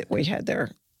and knew that we had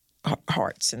their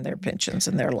hearts and their pensions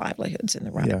and their livelihoods in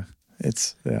the right. Yeah.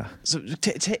 So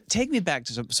take me back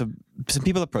to some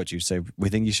people approach you, say, we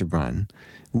think you should run.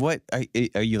 What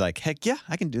are you like? Heck yeah,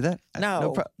 I can do that.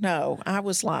 No. I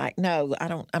was like, no,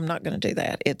 I'm not going to do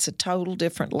that. It's a total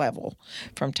different level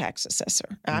from tax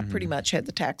assessor. I pretty much had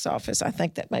the tax office. I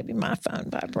think that may be my phone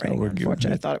vibrating.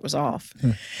 Unfortunately, I thought it was off.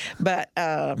 But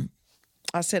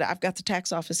I said, I've got the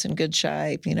tax office in good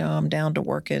shape. I'm down to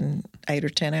working 8 or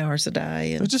 10 hours a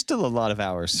day. And it's just still a lot of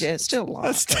hours. Yeah, it's still a lot.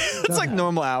 It's like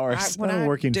normal hours. I'm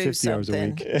working 50 hours a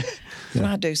week. When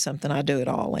I do something, I do it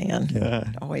all in. Yeah.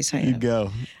 Always have. You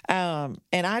go. And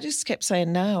I just kept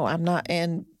saying, no, I'm not.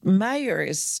 And mayor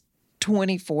is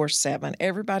 24/7.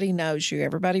 Everybody knows you.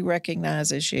 Everybody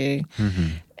recognizes you.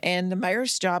 And the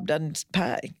mayor's job doesn't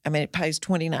pay. I mean, it pays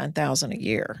 $29,000 a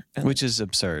year, which is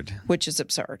absurd.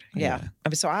 Yeah. I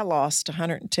mean, so I lost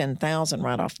 $110,000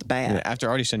 right off the bat. Yeah, after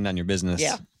already shutting down your business.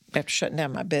 Yeah, after shutting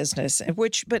down my business.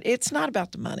 But it's not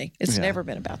about the money. It's never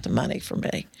been about the money for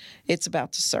me. It's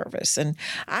about the service. And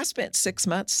I spent 6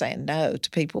 months saying no to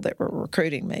people that were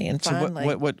recruiting me. And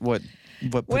finally, what put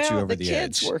you over the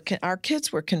edge? Our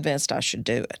kids were convinced I should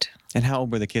do it. And how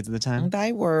old were the kids at the time?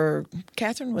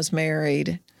 Catherine was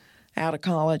married, out of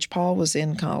college. Paul was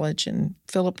in college, and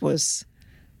Philip was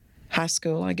high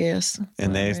school, I guess.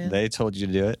 And they told you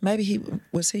to do it? Maybe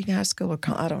was he high school or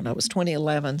I don't know. It was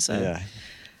 2011, so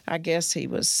I guess he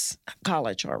was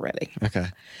college already. Okay.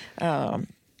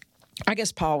 I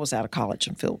guess Paul was out of college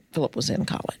and Philip was in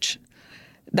college.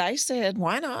 They said,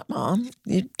 why not, Mom?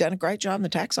 You've done a great job in the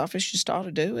tax office. You just ought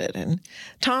to do it. And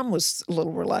Tom was a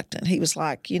little reluctant. He was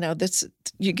like,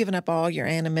 you're giving up all your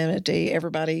anonymity.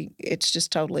 Everybody, it's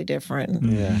just totally different.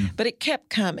 Yeah. But it kept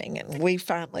coming. And we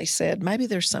finally said, maybe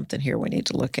there's something here we need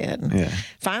to look at. And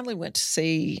finally went to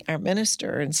see our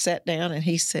minister and sat down, and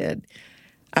he said,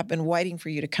 I've been waiting for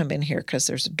you to come in here because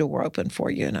there's a door open for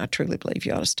you, and I truly believe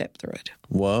you ought to step through it.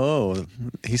 Whoa.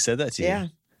 He said that to you? Yeah.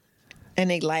 And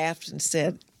he laughed and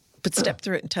said, But step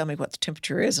through it and tell me what the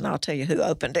temperature is, and I'll tell you who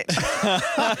opened it.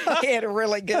 He had a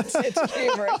really good sense of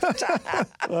humor at the time.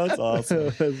 That's awesome.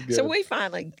 That's good. So we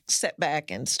finally sat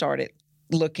back and started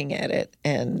looking at it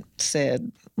and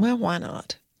said, well, why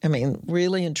not? I mean,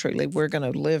 really and truly, we're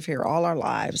going to live here all our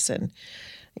lives. And,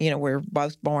 we're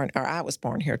both born, or I was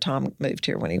born here. Tom moved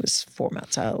here when he was 4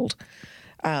 months old.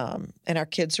 And our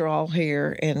kids are all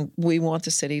here, and we want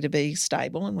the city to be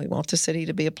stable, and we want the city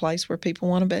to be a place where people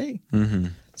want to be. Mm-hmm.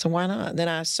 So why not? Then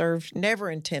I served, never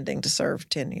intending to serve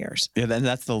 10 years. Yeah, and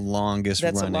that's the longest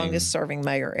That's running. the longest serving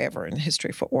mayor ever in the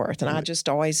history of Fort Worth. And I just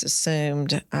always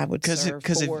assumed I would serve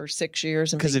 4 or 6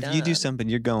 years and be done. Because if you do something,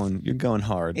 you're going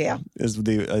hard. Yeah. It's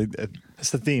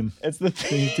the theme. It's the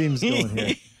theme's going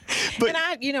here.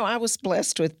 And I was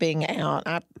blessed with being out.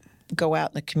 I go out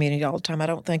in the community all the time. I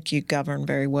don't think you govern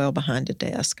very well behind a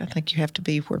desk. I think you have to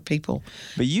be where people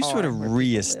But you sort are, of where people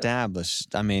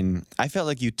reestablished. I mean, I felt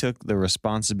like you took the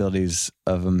responsibilities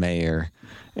of a mayor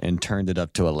and turned it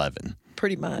up to 11.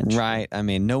 pretty much. Right. I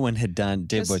mean, no one had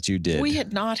did what you did. We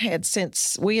had not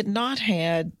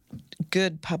had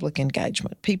good public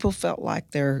engagement. People felt like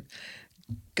their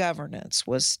governance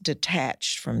was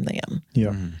detached from them.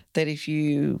 Yeah.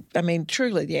 That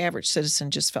truly, the average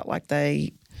citizen just felt like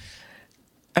they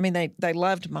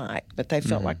loved Mike, but they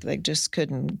felt like they just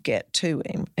couldn't get to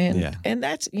him. And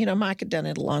that's, Mike had done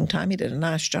it a long time. He did a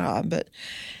nice job,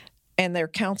 and their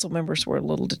council members were a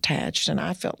little detached. And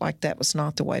I felt like that was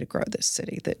not the way to grow this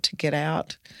city, that to get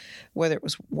out, whether it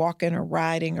was walking or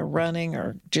riding or running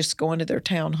or just going to their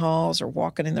town halls or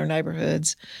walking in their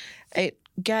neighborhoods, it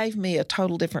gave me a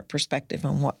total different perspective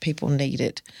on what people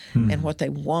needed and what they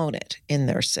wanted in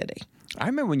their city. I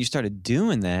remember when you started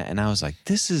doing that, and I was like,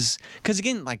 "This is," because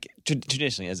again, like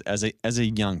traditionally, as a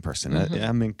young person,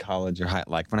 I'm in college or high.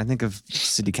 Like when I think of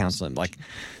city council, like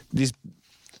these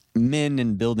men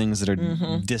in buildings that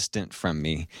are distant from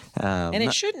me, and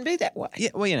it shouldn't be that way. Yeah,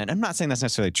 well, I'm not saying that's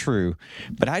necessarily true,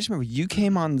 but I just remember you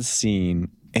came on the scene,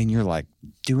 and you're like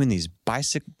doing these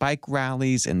bike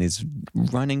rallies and these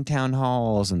running town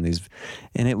halls, and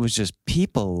it was just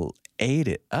people ate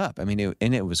it up. I mean,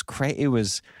 it was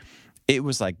crazy. It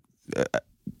was like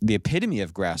the epitome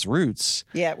of grassroots.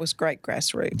 Yeah, it was great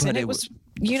grassroots. And it was,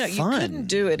 you couldn't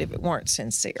do it if it weren't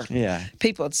sincere. Yeah.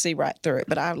 People would see right through it.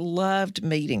 But I loved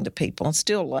meeting the people and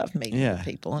still love meeting the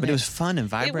people. And but it was fun and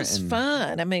vibrant. It was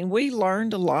fun. I mean, we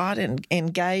learned a lot and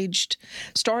engaged.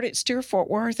 Started Steer Fort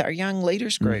Worth, our young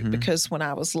leaders group, because when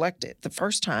I was elected the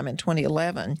first time in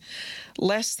 2011,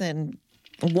 less than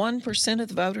 1% of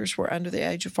the voters were under the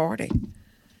age of 40.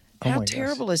 How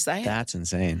terrible is that? That's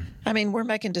insane. I mean, we're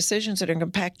making decisions that are going to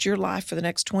impact your life for the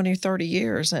next 20 or 30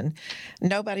 years, and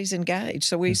nobody's engaged.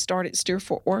 So we started Steer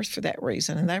Fort Worth for that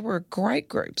reason, and they were a great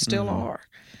group, still are.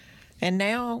 And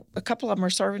now a couple of them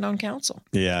are serving on council.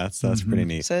 Yeah, that's pretty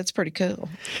neat. So that's pretty cool.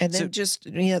 And then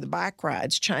the bike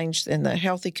rides changed, and the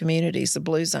healthy communities, the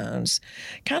blue zones,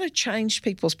 kind of changed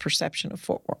people's perception of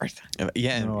Fort Worth.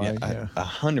 Yeah,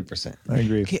 100%. I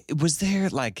agree. Okay, was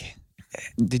there like...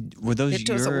 were those It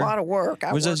was a lot of work.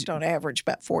 I worked on average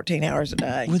about 14 hours a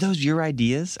day. Were those your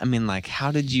ideas? I mean, like,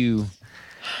 how did you...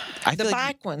 The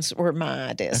bike ones were my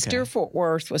idea. Okay. Steer Fort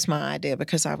Worth was my idea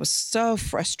because I was so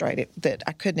frustrated that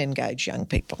I couldn't engage young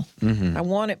people. I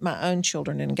wanted my own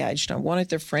children engaged. I wanted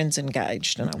their friends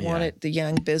engaged, and I wanted the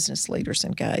young business leaders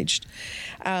engaged.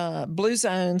 Blue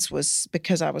Zones was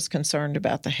because I was concerned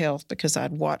about the health, because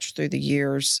I'd watched through the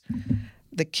years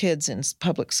the kids in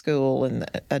public school and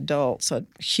the adults, a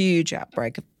huge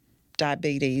outbreak of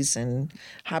diabetes and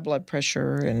high blood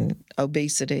pressure and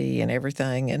obesity and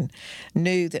everything, and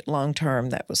knew that long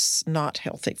term that was not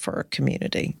healthy for a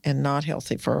community and not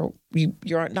healthy for you.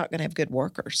 You're not going to have good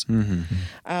workers.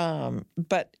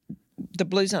 But the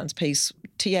Blue Zones piece,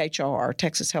 THR,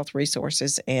 Texas Health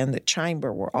Resources, and the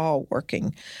Chamber were all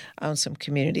working on some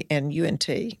community, and UNT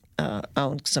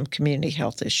on some community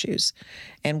health issues.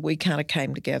 And we kind of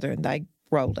came together, and they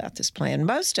rolled out this plan.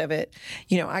 Most of it,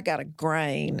 I got a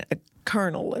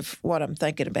kernel of what I'm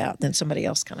thinking about, then somebody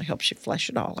else kind of helps you flesh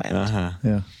it all out.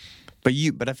 Yeah.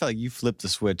 But I felt like you flipped the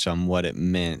switch on what it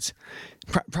meant,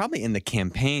 probably in the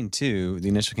campaign too, the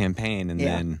initial campaign,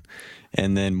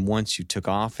 and then once you took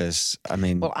office, I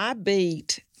mean. Well, I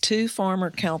beat 2 former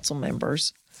council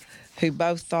members who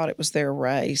both thought it was their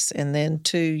race, and then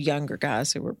 2 younger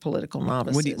guys who were political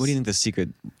novices. What do you think the secret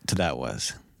to that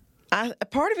was?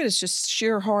 Part of it is just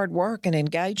sheer hard work and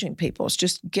engaging people. It's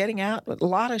just getting out with a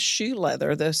lot of shoe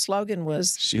leather. The slogan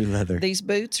was shoe leather. These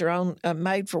boots are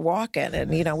made for walking,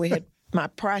 and we had my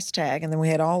price tag, and then we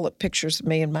had all the pictures of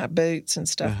me in my boots and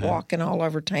stuff walking all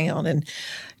over town, and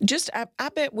just I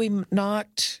bet we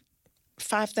knocked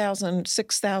 5,000,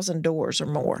 6,000 doors or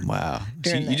more. Wow.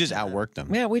 So you just outworked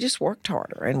them. Yeah, we just worked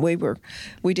harder. And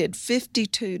we did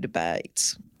 52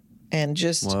 debates. And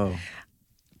just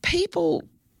people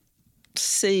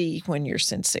see when you're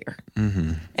sincere.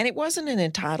 Mm-hmm. And it wasn't an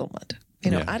entitlement.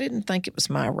 I didn't think it was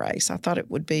my race. I thought it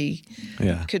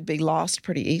could be lost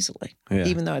pretty easily,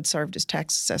 even though I'd served as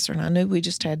tax assessor. And I knew we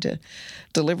just had to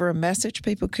deliver a message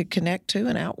people could connect to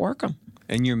and outwork them.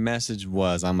 And your message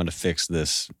was, I'm going to fix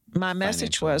this. My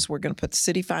message was, we're going to put the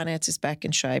city finances back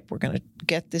in shape. We're going to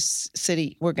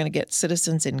get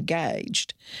citizens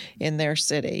engaged in their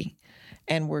city,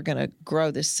 and we're going to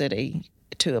grow this city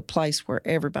to a place where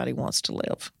everybody wants to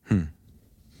live.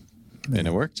 And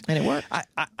it worked.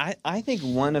 I think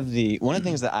one of the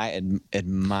things that I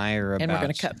admire about, and we're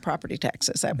going to cut property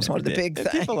taxes. That was one of the big things.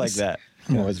 People like that.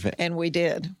 And we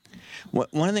did. One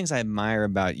of the things I admire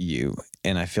about you,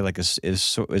 and I feel like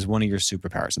is one of your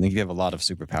superpowers. I think you have a lot of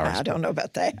superpowers. I don't know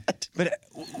about that. But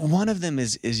one of them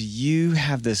is you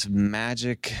have this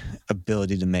magic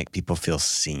ability to make people feel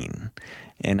seen.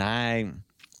 And I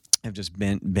have just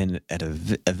been at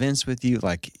events with you.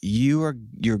 Like you're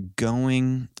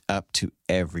going up to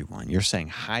everyone. You're saying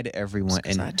hi to everyone.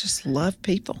 And I just love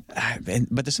people.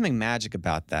 But there's something magic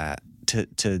about that.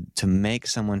 To make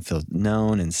someone feel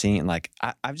known and seen, like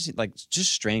I've just like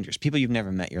just strangers, people you've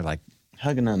never met, you're like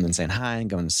hugging them and saying hi and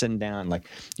going and sitting down, like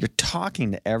you're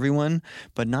talking to everyone,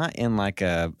 but not in like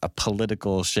a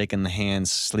political shaking the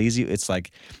hands sleazy. It's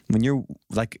like when you're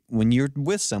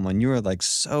with someone, you're like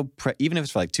even if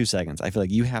it's for like 2 seconds, I feel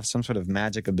like you have some sort of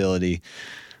magic ability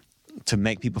to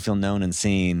make people feel known and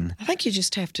seen. I think you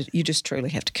just truly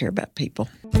have to care about people.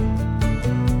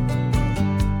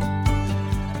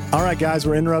 All right, guys,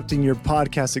 we're interrupting your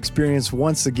podcast experience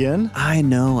once again. I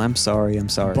know. I'm sorry.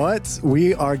 But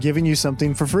we are giving you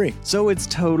something for free. So it's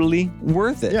totally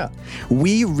worth it. Yeah.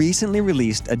 We recently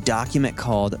released a document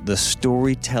called The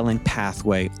Storytelling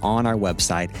Pathway on our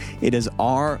website. It is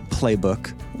our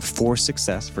playbook for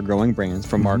success, for growing brands,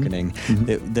 for marketing.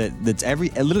 That's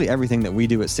literally everything that we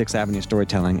do at 6th Avenue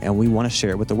Storytelling, and we want to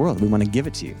share it with the world. We want to give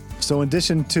it to you. So in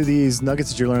addition to these nuggets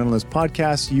that you're learning on this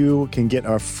podcast, you can get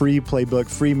our free playbook,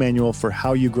 free manual for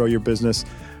how you grow your business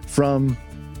from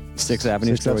 6th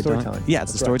Avenue Storytelling. Yeah,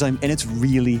 it's the storytelling, and it's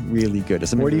really, really good.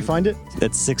 Where do you find it?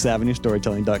 It's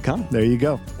 6thAvenueStorytelling.com. There you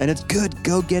go. And it's good.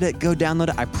 Go get it. Go download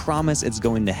it. I promise it's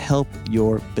going to help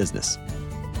your business.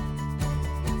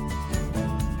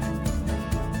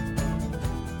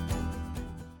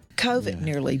 COVID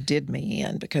nearly did me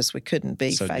in because we couldn't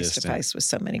be face to face with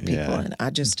so many people, and I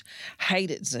just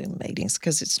hated Zoom meetings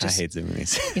because it's just. I hate Zoom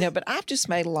meetings. But I've just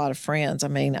made a lot of friends. I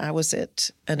mean, I was at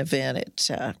an event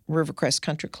at Rivercrest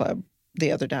Country Club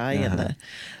the other day, and the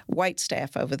wait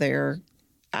staff over there,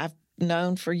 I've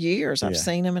known for years. I've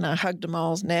seen them, and I hugged them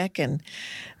all's neck, and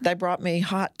they brought me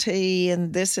hot tea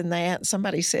and this and that. And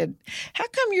somebody said, "How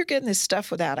come you're getting this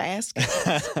stuff without asking?"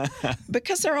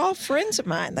 Because they're all friends of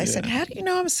mine. They said, "How do you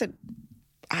know them?" I said,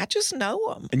 I just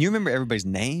know them. And you remember everybody's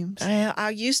names? I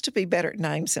used to be better at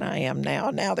names than I am now.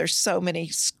 Now there's so many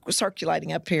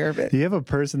circulating up here. But do you have a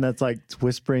person that's like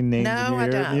whispering names in your ear? I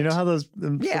don't. You know how those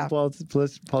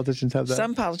politicians have that?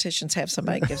 Some politicians have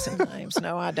somebody gives them names.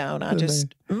 No, I don't. I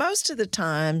just, most of the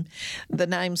time, the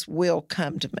names will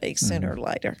come to me sooner or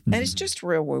later. And it's just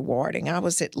real rewarding. I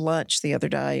was at lunch the other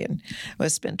day, and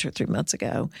it's been 2 or 3 months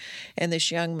ago. And this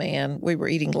young man, we were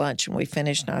eating lunch and we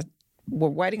finished, and we're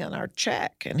waiting on our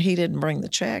check, and he didn't bring the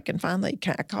check. And finally,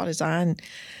 I caught his eye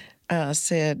and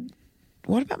said,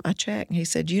 "What about my check?" And he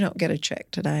said, "You don't get a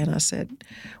check today." And I said,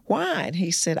 "Why?" And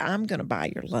he said, "I'm going to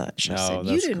buy your lunch." I said,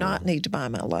 "You do not need to buy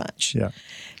my lunch." Yeah.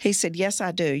 He said, "Yes,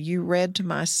 I do. You read to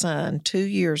my son 2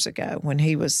 years ago when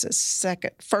he was a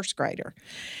first grader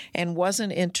and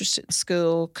wasn't interested in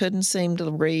school, couldn't seem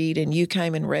to read, and you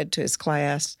came and read to his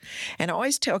class." And I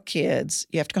always tell kids,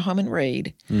 you have to go home and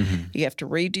read. Mm-hmm. You have to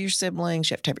read to your siblings.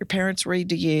 You have to have your parents read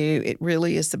to you. It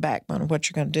really is the backbone of what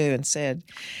you're going to do. And said,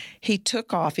 he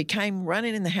took off. He came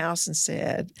running in the house and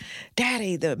said,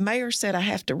 "Daddy, the mayor said I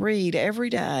have to read every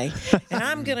day, and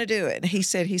I'm going to do it." And he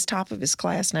said he's top of his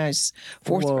class now. He's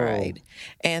fourth grade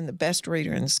and the best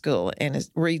reader in the school, and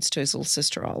reads to his little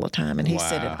sister all the time. And he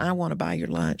said, "I want to buy your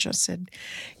lunch." I said,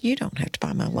 "You don't have to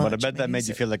buy my lunch." But I bet that made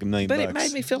you feel like $1 million. But it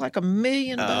made me feel like $1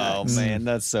 million. Oh, man,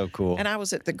 that's so cool. And I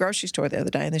was at the grocery store the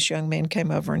other day, and this young man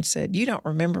came over and said, "You don't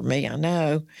remember me, I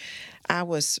know. I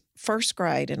was first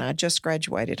grade, and I just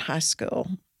graduated high school."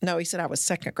 No, he said, "I was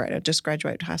second grade. I just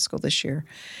graduated high school this year.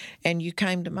 And you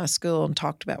came to my school and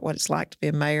talked about what it's like to be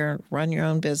a mayor, run your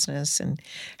own business, and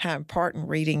how important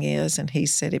reading is." And he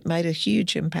said, "It made a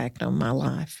huge impact on my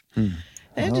life."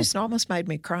 It just almost made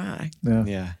me cry.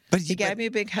 Yeah. But he gave me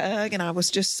a big hug, and I was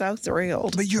just so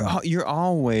thrilled. But you're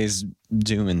always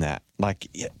doing that. Like,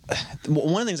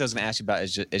 one of the things I was going to ask you about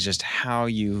is just how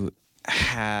you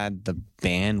had the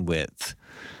bandwidth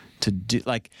to do,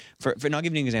 like, and I'll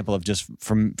give you an example of just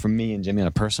from me and Jimmy on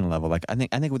a personal level. Like, I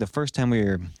think with the first time we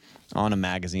were on a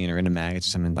magazine or in a magazine or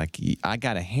something, like, I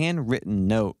got a handwritten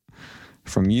note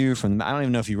from you, I don't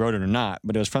even know if you wrote it or not,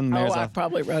 but it was from the mayor's office. I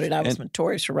probably wrote it. I was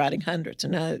notorious for writing hundreds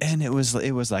of notes. And it was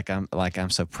like I'm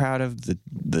so proud of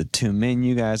the two men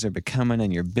you guys are becoming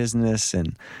in your business.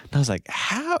 And I was like,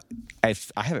 how? I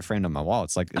have it framed on my wall. I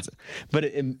was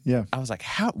like,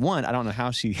 how? One, I don't know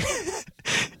how she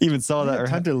even saw that. Or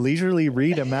time to leisurely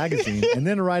read a magazine and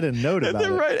then write a note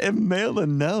about it. And mail a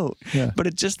note. Yeah. But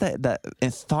it's just that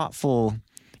it's thoughtful.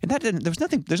 And there's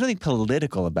nothing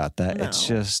political about that. No. It's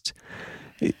just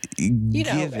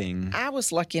giving. I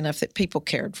was lucky enough that people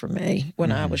cared for me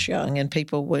when I was young, and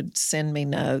people would send me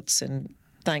notes and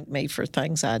thank me for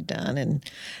things I'd done. And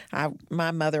my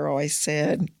mother always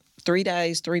said, 3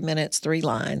 days, 3 minutes, 3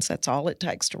 lines. That's all it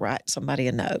takes to write somebody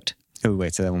a note. Oh,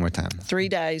 wait, say that one more time. 3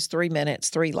 days, 3 minutes,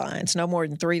 3 lines. No more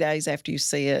than 3 days after you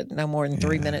see it. No more than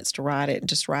 3 minutes to write it. And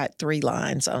just write 3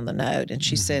 lines on the note. And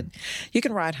she said, you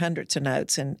can write hundreds of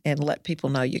notes and let people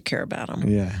know you care about them.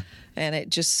 Yeah. And it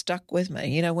just stuck with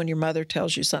me. You know, when your mother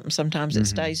tells you something, sometimes it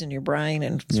stays in your brain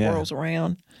and swirls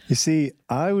around. You see,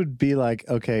 I would be like,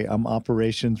 okay, I'm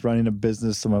operations, running a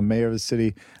business. I'm a mayor of the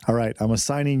city. All right, I'm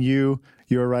assigning you.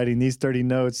 You're writing these 30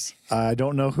 notes. I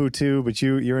don't know who to, but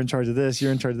you're in charge of this.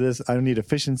 You're in charge of this. I don't need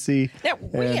efficiency. Now,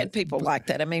 we had people like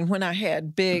that. I mean, when I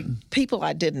had big people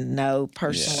I didn't know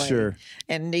personally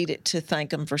and needed to thank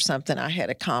them for something, I had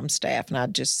a comm staff, and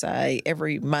I'd just say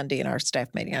every Monday in our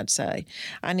staff meeting, I'd say,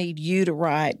 I need you to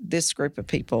write this group of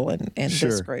people and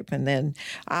this group. And then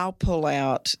I'll pull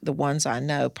out the ones I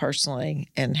know personally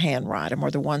and handwrite them, or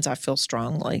the ones I feel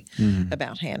strongly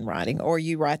about handwriting. Or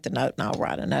you write the note and I'll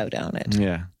write a note on it.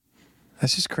 Yeah.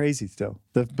 That's just crazy still.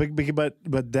 But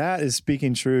that is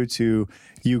speaking true to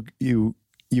you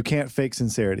can't fake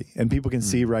sincerity, and people can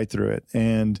see right through it.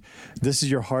 And this is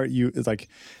your heart. It's like,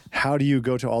 how do you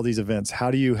go to all these events?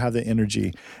 How do you have the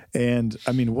energy? And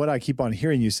I mean, what I keep on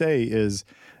hearing you say is,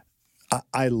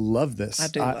 I love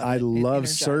this. I love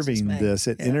serving this.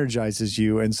 It energizes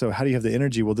you. And so how do you have the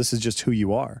energy? Well, this is just who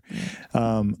you are.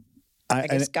 I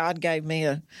guess God gave me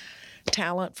a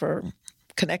talent for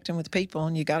connecting with people,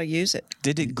 and you got to use it.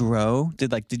 Did it grow?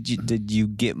 Did you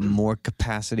get more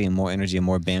capacity and more energy and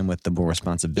more bandwidth the more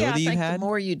responsibility you had? The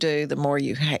more you do, the more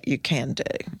you can do.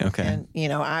 Okay. And you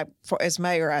know, as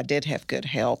mayor, I did have good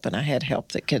help, and I had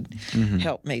help that could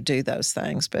help me do those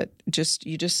things. But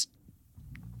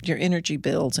your energy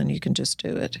builds, and you can just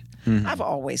do it. I've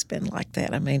always been like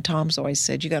that. I mean, Tom's always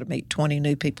said, you got to meet 20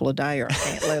 new people a day, or I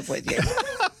can't live with you.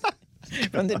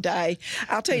 From the day.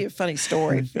 I'll tell you a funny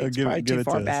story. It's probably too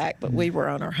far back, but we were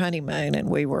on our honeymoon, and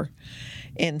we were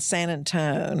in San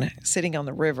Antonio sitting on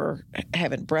the river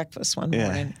having breakfast one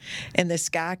morning, and this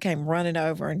guy came running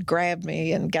over and grabbed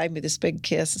me and gave me this big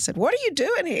kiss and said, "What are you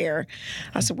doing here?"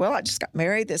 I said, "Well, I just got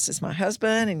married. This is my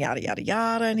husband," and yada, yada,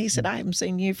 yada. And he said, "I haven't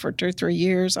seen you for 2 or 3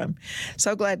 years. I'm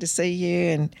so glad to see you."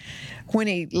 And when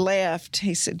he left,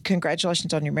 he said,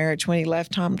 "Congratulations on your marriage." When he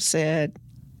left, Tom said,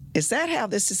 "Is that how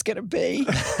this is going to be?"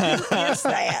 Yes,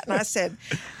 that. And I said,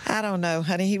 "I don't know,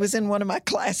 honey." He was in one of my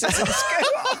classes in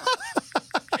school.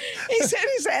 He said,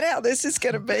 "Is that how this is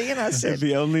going to be?" And I said, "If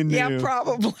he only knew." Yeah,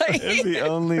 probably. If he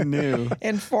only knew.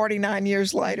 And 49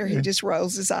 years later, he just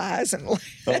rolls his eyes and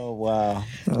oh wow,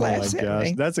 laughs at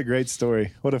me. That's a great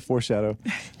story. What a foreshadow.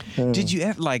 Did you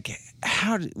ever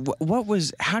how did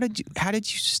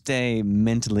you stay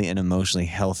mentally and emotionally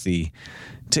healthy?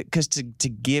 Because to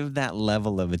give that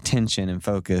level of attention and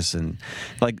focus, and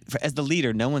as the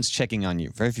leader, no one's checking on you.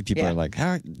 Very few people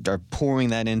are pouring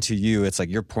that into you. It's like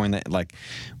you're pouring that. Like,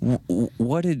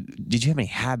 did you have any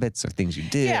habits or things you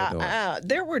did? Yeah,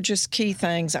 there were just key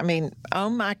things. I mean,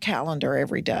 on my calendar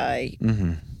every day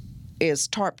is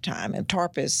TARP time, and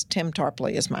Tim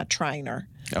Tarpley is my trainer.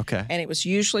 Okay. And it was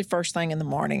usually first thing in the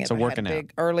morning. So working out.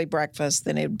 Big early breakfast,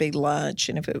 then it would be lunch.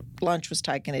 And if lunch was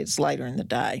taken, it's later in the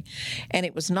day. And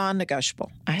it was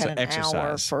non-negotiable. I had an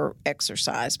hour for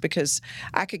exercise because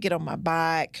I could get on my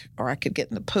bike, or I could get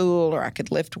in the pool, or I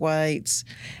could lift weights.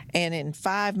 And in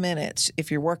 5 minutes, if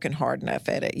you're working hard enough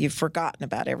at it, you've forgotten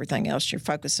about everything else. You're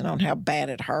focusing on how bad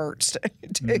it hurts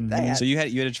to do that. So you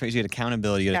had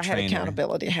accountability. You had a trainer. I had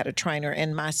accountability. I had a trainer.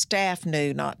 And my staff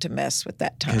knew not to mess with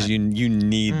that time. Because you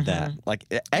need need that. Like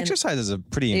exercise is a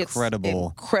pretty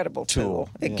incredible tool.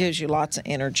 It gives you lots of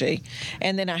energy.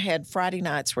 And then I had Friday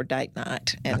nights were date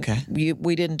night. And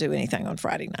we didn't do anything on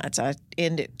Friday nights. I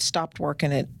stopped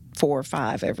working at 4 or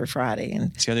 5 every Friday.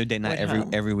 And so the other date night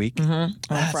every week? On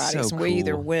Fridays. So and we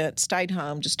either stayed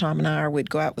home, just Tom and I, or we'd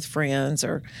go out with friends,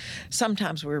 or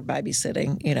sometimes we were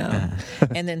babysitting,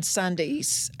 And then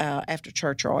Sundays after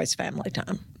church are always family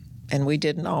time. And we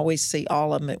didn't always see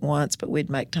all of them at once, but we'd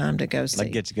make time to go see.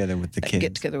 Like get together with the kids.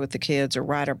 Get together with the kids or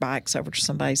ride our bikes over to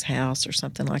somebody's house or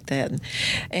something like that.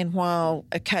 And while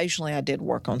occasionally I did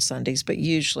work on Sundays, but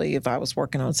usually if I was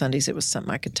working on Sundays, it was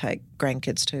something I could take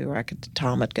grandkids to, or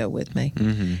Tom would go with me.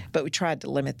 But we tried to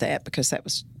limit that because that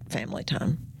was family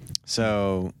time.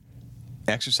 So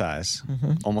exercise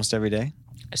almost every day?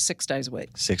 6 days a week.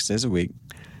 6 days a week.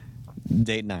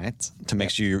 Date nights to make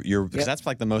sure you're because that's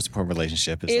like the most important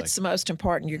relationship. It's the most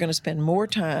important. You're going to spend more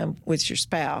time with your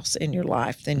spouse in your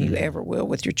life than you ever will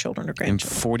with your children or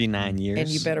grandchildren. In 49 years. And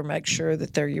you better make sure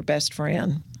that they're your best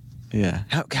friend. Yeah.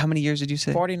 How many years did you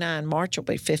say? 49. March will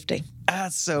be 50.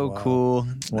 That's so cool.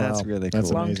 That's really cool.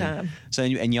 That's a long time. So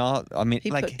and y'all, I mean,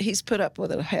 he's put up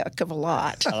with a heck of a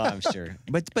lot. Oh, I'm sure.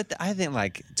 But I think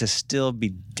like to still be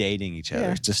dating each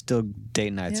other, to still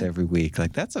date nights every week,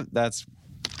 like that's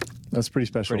pretty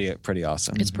special. Pretty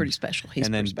awesome. It's pretty special. He's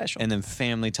pretty special. And then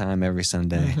family time every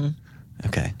Sunday.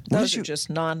 Okay. Those are just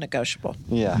non-negotiable.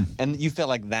 Yeah. And you felt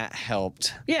like that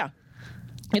helped. Yeah.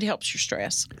 It helps your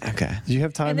stress. Okay. Do you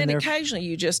have time? And then occasionally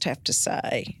you just have to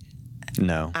say,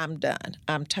 no. I'm done.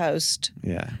 I'm toast.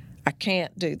 Yeah. I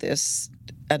can't do this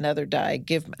another day.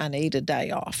 I need a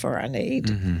day off, or I need,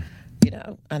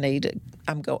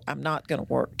 I'm not going to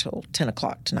work till 10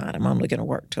 o'clock tonight. I'm only going to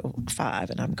work till 5,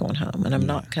 and I'm going home. And I'm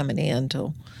not coming in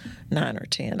till 9 or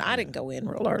 10. I didn't go in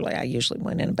real early. I usually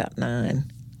went in about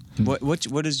 9.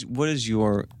 What is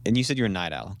your? And you said you're a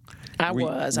night owl. I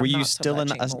was. Were I'm you not still so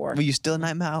much anymore. Were you still a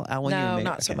night owl? No,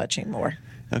 not so much anymore.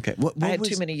 Okay. I had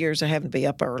too many years of having to be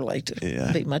up early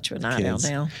to be much of a night owl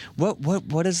now.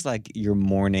 What is like your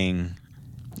morning?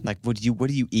 Like what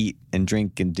do you eat and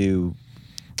drink and do?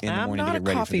 I'm not a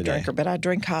coffee drinker, but I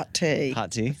drink hot tea.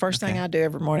 Hot tea? The first thing I do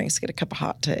every morning is get a cup of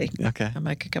hot tea. Okay. I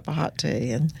make a cup of hot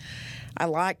tea, and I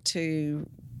like to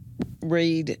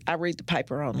read the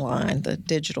paper online, the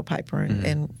digital paper,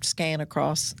 and scan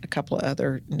across a couple of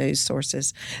other news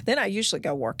sources. Then I usually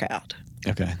go work out.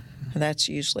 Okay. And that's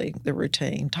usually the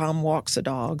routine. Tom walks the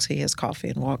dogs. He has coffee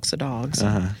and walks the dogs.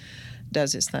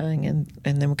 Does his thing, and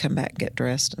then we come back and get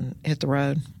dressed and hit the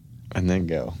road. And then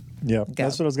go. Yeah,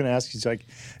 that's what I was going to ask you. Like,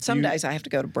 some days I have to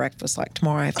go to breakfast. Like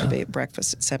tomorrow, I have to be at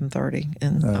breakfast at 7:30,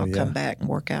 and I'll come back and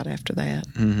work out after that.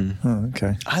 Oh,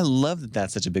 okay. I love that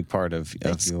that's such a big part of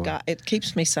your. It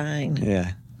keeps me sane.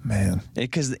 Yeah, man.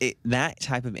 Because that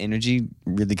type of energy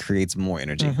really creates more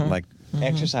energy. Like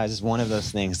exercise is one of those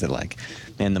things that, like,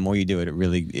 man, the more you do it, it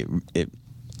really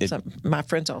So my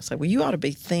friends all say, well, you ought to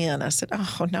be thin. I said,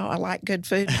 oh, no, I like good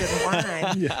food and good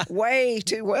wine way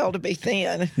too well to be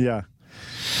thin. Yeah.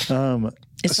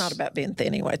 It's not about being thin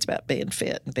anyway. It's about being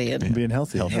fit and being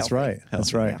healthy. That's right.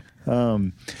 That's right. Yeah.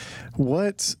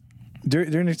 What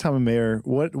during your time as mayor,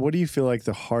 what do you feel like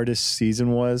the hardest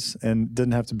season was? And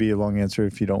doesn't have to be a long answer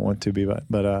if you don't want to be,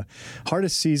 but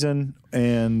hardest season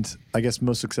and I guess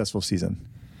most successful season.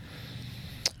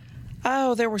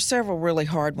 Oh, there were several really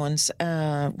hard ones.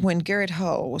 When Garrett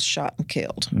Hull was shot and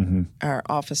killed, our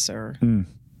officer,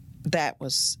 that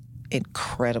was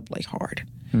incredibly hard.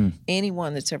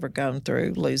 Anyone that's ever gone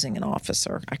through losing an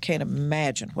officer, I can't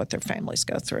imagine what their families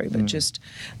go through, but just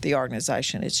the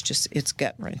organization, it's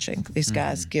gut-wrenching. These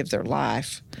guys give their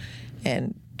life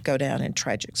and go down in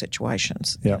tragic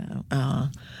situations. Yeah. You know?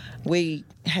 We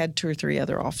had 2 or 3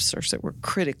 other officers that were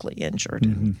critically injured,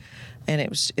 and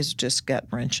it's just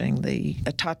gut-wrenching. The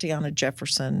Tatiana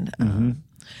Jefferson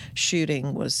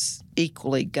shooting was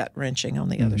equally gut-wrenching on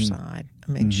the other side.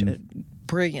 I mean,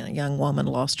 brilliant young woman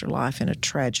lost her life in a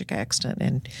tragic accident,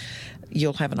 and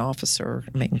you'll have an officer,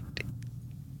 I mean,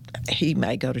 he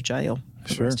may go to jail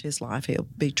for the rest of his life. He'll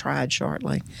be tried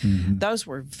shortly. Those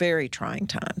were very trying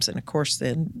times. And, of course,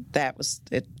 then that was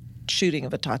the shooting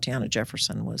of a Tatiana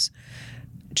Jefferson was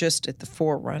just at the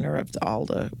forerunner of all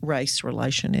the race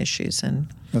relation issues, and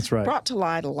that's right. Brought to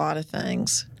light a lot of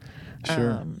things.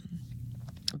 Sure.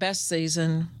 Best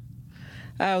season.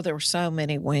 Oh, there were so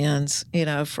many wins,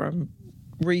 from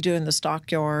redoing the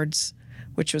stockyards,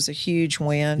 which was a huge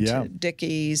win, to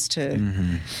Dickies,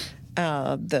 to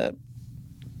the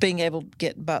being able to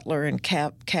get Butler and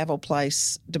Cavill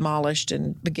Place demolished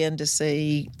and begin to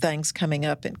see things coming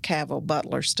up in Cavill,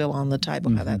 Butler still on the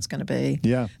table, how that's going to be.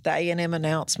 Yeah. The A&M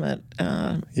announcement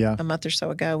a month or so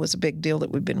ago was a big deal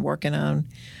that we've been working on.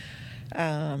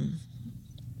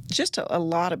 Just a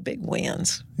lot of big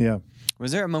wins. Yeah.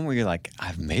 Was there a moment where you're like,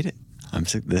 I've made it?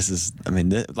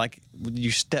 Like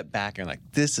you step back and like,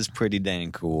 this is pretty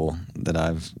dang cool that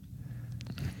I've...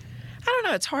 I don't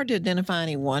know. It's hard to identify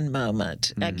any one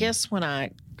moment. I guess when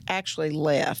I actually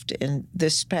left in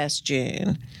this past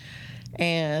June,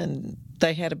 and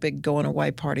they had a big going away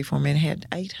party for me, and had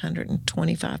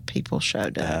 825 people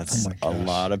showed up. That's a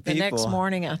lot of people. The next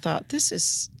morning, I thought, this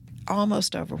is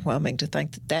almost overwhelming to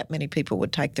think that many people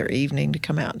would take their evening to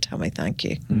come out and tell me thank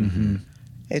you. Mm-hmm.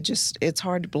 It's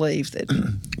hard to believe that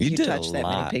you touched that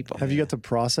many people. Have you got to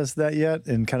process that yet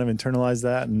and kind of internalize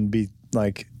that and be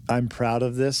like, I'm proud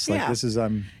of this? Like, this is,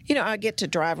 I get to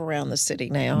drive around the city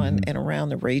now and around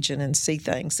the region and see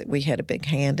things that we had a big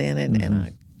hand in.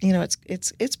 And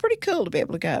it's pretty cool to be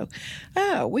able to go,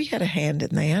 oh, we had a hand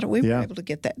in that. We were able to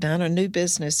get that done. A new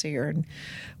business here, and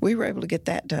we were able to get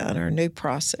that done, or a new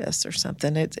process or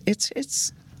something.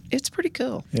 It's pretty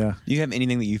cool. Yeah. Do you have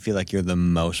anything that you feel like you're the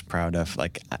most proud of?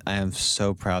 Like, I am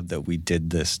so proud that we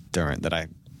did this that I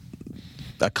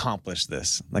accomplished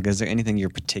this. Like, is there anything you're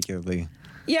particularly...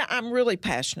 Yeah, I'm really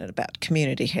passionate about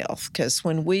community health, because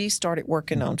when we started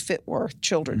working on Fitworth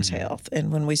Children's Health,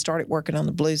 and when we started working on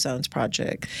the Blue Zones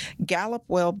Project, Gallup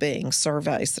Wellbeing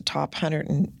surveys the top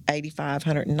 185,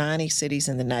 190 cities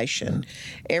in the nation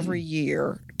every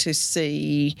year to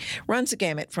see, runs the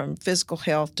gamut from physical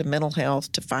health to mental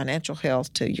health to financial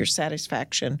health to your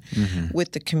satisfaction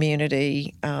with the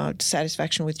community,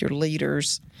 satisfaction with your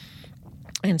leaders.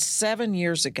 And 7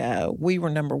 years ago, we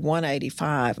were number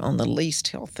 185 on the least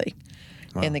healthy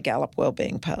in the Gallup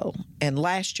Wellbeing poll. And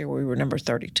last year, we were number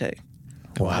 32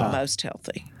 on the most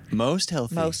healthy. Most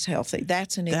healthy? Most healthy.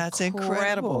 That's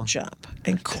incredible jump.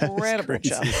 Incredible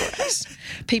jump for us.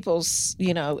 People's,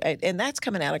 and that's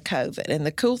coming out of COVID. And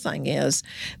the cool thing is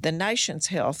the nation's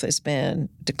health has been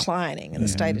declining, and the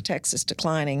state of Texas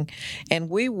declining. And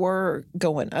we were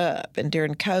going up. And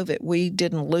during COVID, we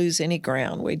didn't lose any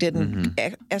ground. We didn't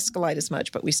escalate as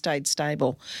much, but we stayed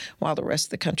stable while the rest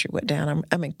of the country went down.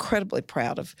 I'm incredibly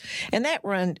proud of. And that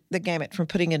run the gamut from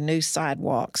putting in new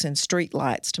sidewalks and street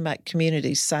lights to make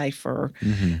communities safer,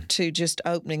 to just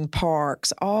opening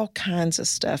parks, all kinds of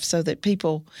stuff so that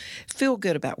people feel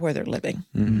good about where they're living.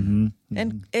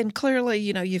 And clearly,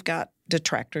 you've got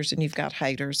detractors and you've got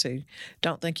haters who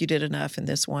don't think you did enough in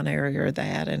this one area or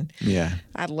that. And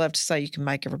I'd love to say you can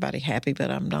make everybody happy,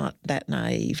 but I'm not that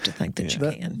naive to think that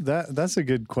you can. That's a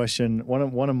good question.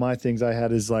 One of my things I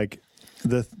had is like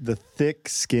the thick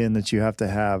skin that you have to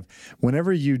have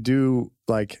whenever you do,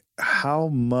 like, how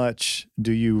much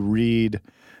do you read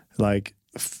like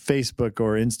Facebook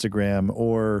or Instagram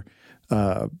or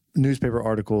newspaper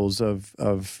articles of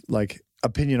like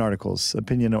opinion articles,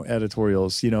 opinion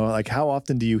editorials? Like, how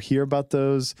often do you hear about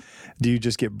those? Do you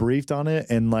just get briefed on it?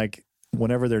 And like,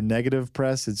 whenever they're negative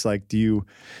press, it's like, do you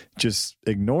just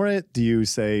ignore it? Do you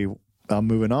say, I'm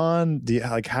moving on? Do you,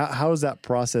 like, how is that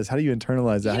process? How do you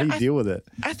internalize that? How do you deal with it?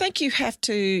 I think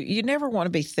you never want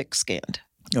to be thick-skinned.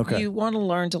 Okay. You want to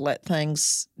learn to let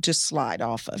things just slide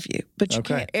off of you. But you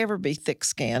can't ever be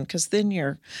thick-skinned, because then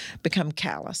you're become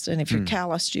calloused. And if you're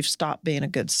calloused, you've stopped being a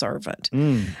good servant.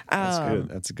 That's good.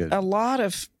 That's good. A lot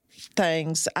of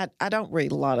things, I don't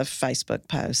read a lot of Facebook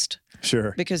posts.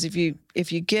 Sure. Because if you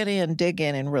dig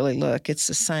in and really look, it's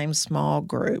the same small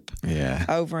group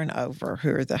over and over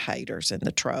who are the haters and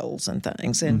the trolls and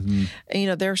things. And,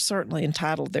 they're certainly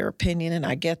entitled to their opinion, and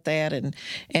I get that.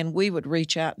 And we would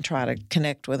reach out and try to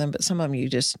connect with them, but some of them you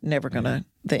just never going to,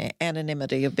 the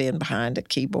anonymity of being behind a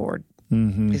keyboard.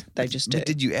 They just do. But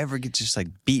did you ever get just like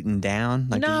beaten down?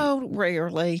 Like, no,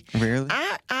 rarely. Rarely?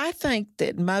 I think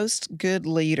that most good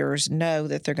leaders know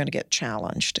that they're going to get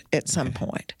challenged at some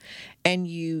point.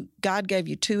 And God gave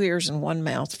you 2 ears and 1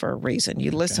 mouth for a reason.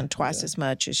 You listen twice as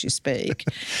much as you speak.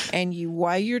 And you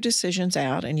weigh your decisions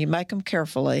out and you make them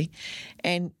carefully.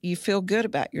 And you feel good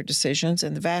about your decisions.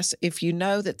 And if you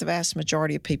know that the vast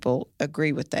majority of people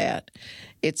agree with that,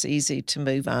 it's easy to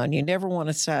move on. You never want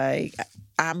to say,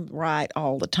 I'm right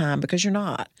all the time, because you're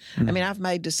not. I mean, I've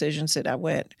made decisions that I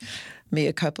went,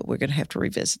 mea culpa, we're going to have to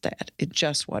revisit that. It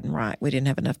just wasn't right. We didn't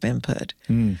have enough input.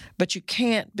 But you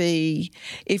can't be,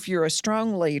 if you're a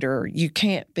strong leader, you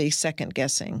can't be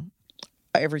second-guessing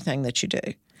everything that you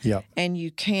do. Yeah. And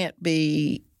you can't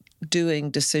be doing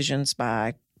decisions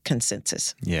by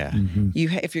consensus. Yeah.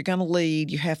 If you're going to lead,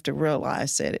 you have to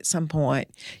realize that at some point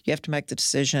you have to make the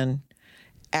decision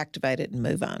activate it and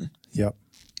move on. Yep.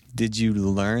 Did you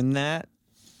learn that?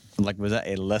 Like, was that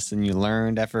a lesson you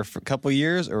learned after a couple of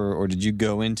years, or did you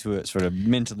go into it sort of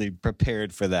mentally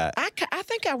prepared for that? I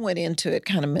think I went into it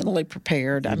kind of mentally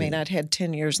prepared. I mean, I'd had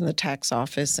 10 years in the tax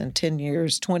office and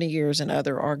 20 years in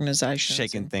other organizations.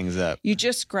 Shaking things up. You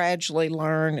just gradually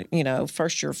learn,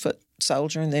 first you're a foot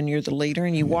soldier and then you're the leader,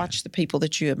 and you watch the people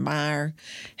that you admire,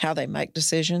 how they make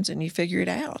decisions, and you figure it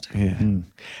out. Yeah.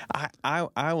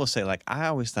 I will say, like, I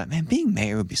always thought, man, being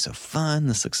mayor would be so fun.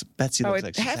 Betsy looks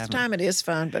like she's half the time it is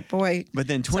fun, but boy,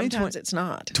 then sometimes it's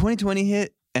not. 2020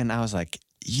 hit, and I was like,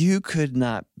 you could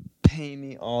not pay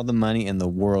me all the money in the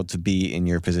world to be in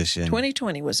your position.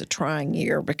 2020 was a trying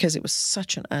year because it was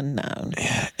such an unknown.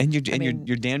 Yeah, and you're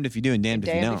damned if you do and damned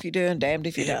if you don't. Damned if you do and damned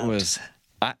if you don't. It was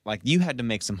you had to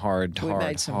make some We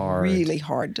made some really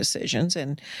hard decisions,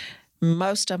 and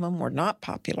most of them were not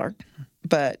popular,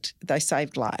 but they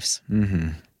saved lives. Mm-hmm.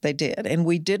 They did, and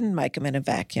we didn't make them in a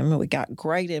vacuum. And we got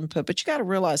great input, but you got to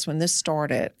realize when this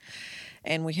started,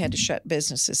 and we had to shut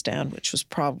businesses down, which was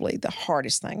probably the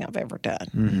hardest thing I've ever done.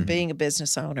 Mm-hmm. Being a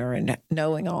business owner and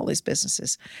knowing all these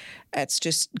businesses, it's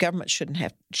just government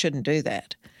shouldn't do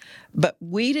that. But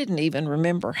we didn't even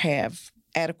have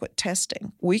adequate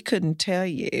testing. We couldn't tell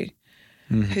you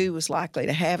who was likely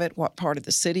to have it, what part of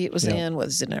the city it was in,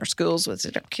 was it in our schools, was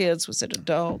it our kids, was it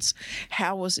adults,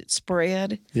 how was it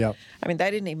spread? Yeah. I mean,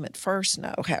 they didn't even at first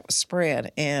know how it was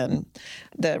spread. And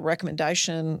the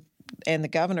recommendation, and the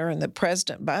governor and the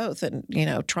president both, and,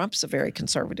 Trump's a very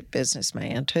conservative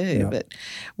businessman too, but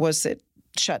was it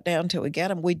shut down till we get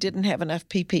them? We didn't have enough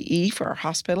PPE for our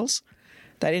hospitals.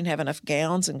 They didn't have enough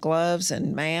gowns and gloves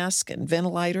and masks and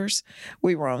ventilators.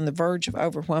 We were on the verge of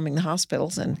overwhelming the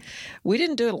hospitals, and we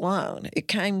didn't do it alone. It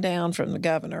came down from the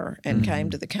governor and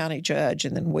came to the county judge,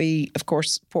 and then we, of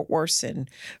course, Fort Worth's in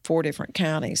 4 different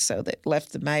counties, so that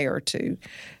left the mayor to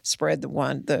spread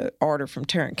the order from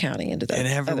Tarrant County into the and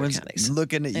everyone's other counties.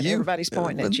 Looking at and you. Everybody's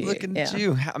pointing at you. Looking at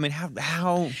you.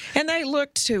 How? And they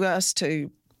looked to us to.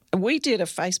 We did a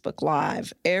Facebook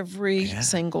Live every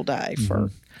single day for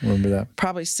Remember that?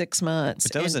 probably 6 months.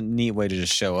 But that was a neat way to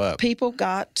just show up. People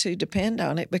got to depend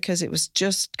on it because it was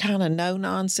just kind of no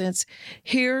nonsense.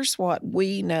 Here's what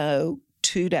we know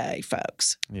today,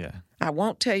 folks. Yeah. I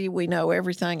won't tell you we know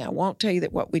everything. I won't tell you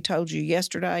that what we told you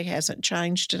yesterday hasn't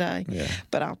changed today. Yeah.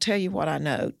 But I'll tell you what I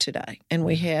know today. And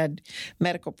we had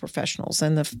medical professionals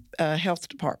and the health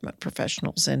department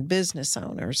professionals and business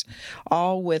owners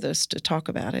all with us to talk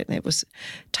about it. And it was a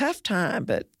tough time,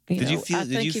 but Did you feel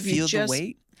the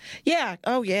weight? Yeah.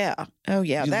 Oh, yeah. Oh,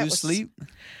 yeah. Did you lose sleep?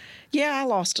 Yeah, I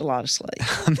lost a lot of sleep.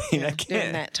 I mean, I can't.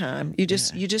 During that time. You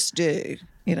just do.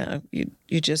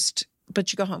 You just.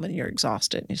 But you go home and you're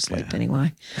exhausted and you sleep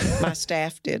anyway. My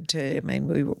staff did too. I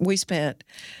mean, we spent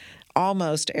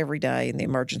almost every day in the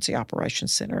emergency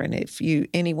operations center. And if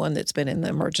anyone that's been in the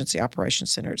emergency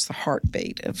operations center, it's the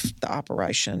heartbeat of the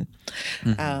operation.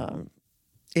 Mm-hmm.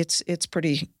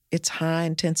 It's high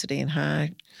intensity and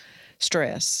high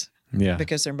stress. Yeah.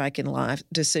 Because they're making life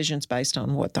decisions based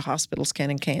on what the hospitals can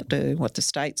and can't do, what the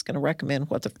state's going to recommend,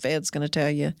 what the Fed's going to tell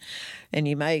you. And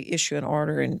you may issue an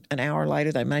order, and an hour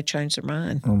later they may change their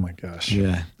mind. Oh, my gosh.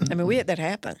 Yeah. I mean, we had that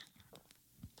happen.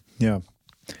 Yeah.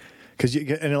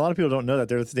 And a lot of people don't know that.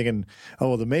 They're thinking, oh,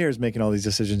 well, the mayor's making all these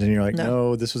decisions. And you're like,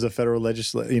 no, this was a federal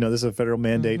this is a federal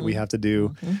mandate we have to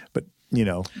do. But,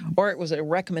 Or it was a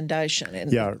recommendation.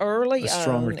 And early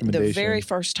on, the very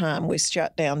first time we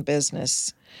shut down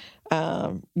business,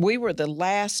 we were the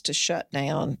last to shut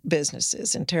down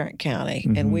businesses in Tarrant County,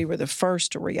 and we were the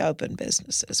first to reopen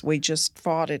businesses. We just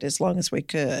fought it as long as we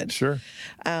could. Sure.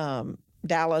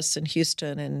 Dallas and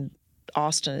Houston and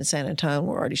Austin and San Antonio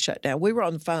were already shut down. We were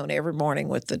on the phone every morning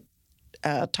with the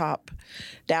top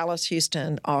Dallas,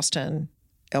 Houston, Austin,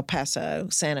 El Paso,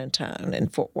 San Antonio,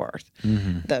 and Fort Worth,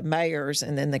 the mayors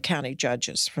and then the county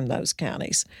judges from those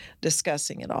counties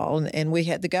discussing it all. And we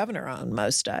had the governor on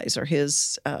most days, or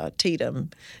his Tatum,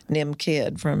 Nim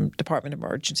Kidd from Department of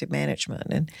Emergency Management,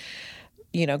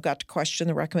 and, got to question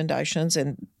the recommendations.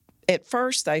 And at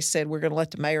first they said, we're going to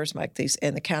let the mayors make these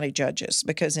and the county judges,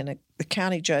 because the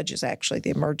county judge is actually the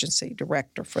emergency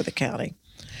director for the county.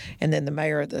 And then the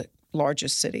mayor of the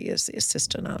largest city is the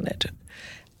assistant on it.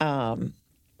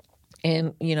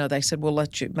 And, they said, we'll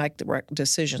let you make the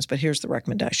decisions, but here's the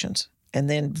recommendations. And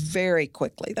then very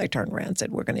quickly they turned around and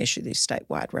said, we're going to issue these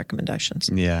statewide recommendations.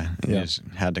 Yeah. You just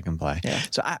had to comply. Yeah.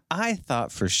 So I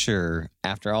thought for sure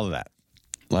after all of that,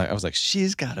 I was like,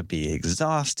 she's got to be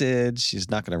exhausted.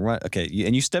 She's not going to run. Okay.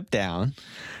 And you stepped down.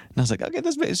 And I was like, okay,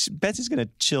 Betsy's going to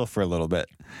chill for a little bit.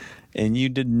 And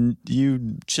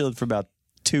you chilled for about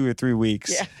 2 or 3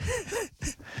 weeks. Yeah.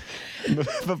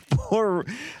 before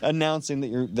announcing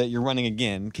that you're running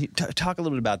again. Can you talk a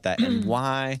little bit about that and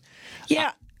why?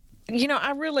 Yeah,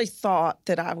 I really thought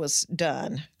that I was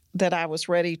done, that I was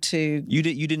ready to. You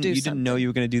didn't know you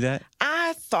were going to do that?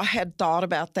 I had thought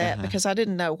about that because I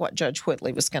didn't know what Judge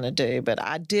Whitley was going to do, but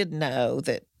I did know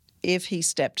that if he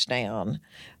stepped down,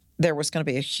 there was going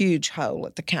to be a huge hole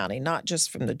at the county, not just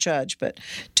from the judge, but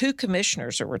 2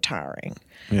 commissioners are retiring.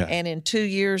 Yeah. And in 2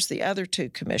 years, the other 2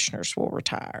 commissioners will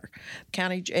retire.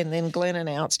 And then Glenn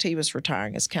announced he was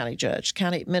retiring as county judge.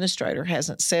 County administrator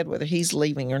hasn't said whether he's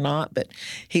leaving or not, but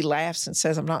he laughs and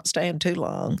says, I'm not staying too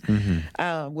long.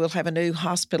 Mm-hmm. We'll have a new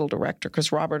hospital director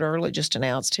because Robert Early just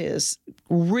announced his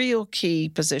real key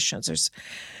positions.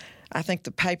 I think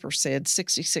the paper said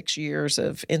 66 years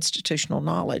of institutional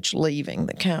knowledge leaving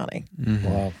the county. Mm-hmm.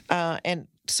 Wow. And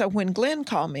so when Glenn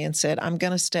called me and said, I'm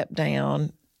going to step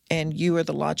down and you are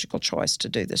the logical choice to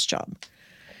do this job.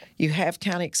 You have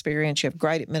county experience. You have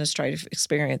great administrative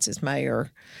experience as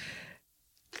mayor.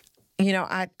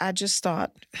 I just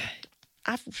thought,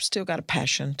 I've still got a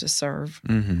passion to serve.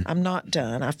 Mm-hmm. I'm not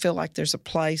done. I feel like there's a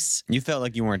place. You felt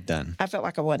like you weren't done. I felt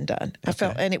like I wasn't done.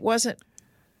 Okay. And it wasn't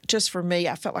just for me.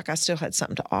 I felt like I still had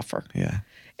something to offer. Yeah.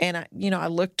 And I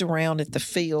looked around at the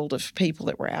field of people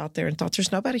that were out there and thought,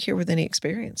 there's nobody here with any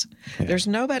experience. Yeah. There's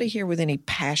nobody here with any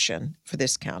passion for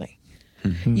this county.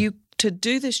 Mm-hmm. To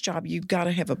do this job, you've got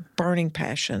to have a burning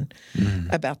passion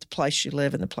about the place you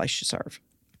live and the place you serve.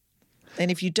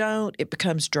 And if you don't, it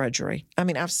becomes drudgery. I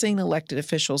mean, I've seen elected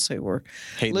officials who were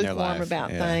lukewarm about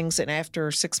things, and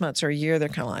after 6 months or a year, they're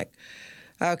kind of like,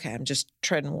 okay, I'm just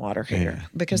treading water here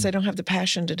because they don't have the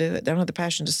passion to do it. They don't have the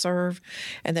passion to serve,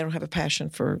 and they don't have a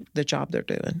passion for the job they're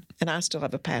doing. And I still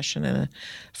have a passion and a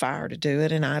fire to do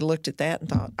it. And I looked at that and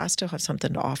thought, I still have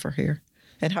something to offer here.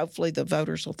 And hopefully the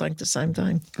voters will think the same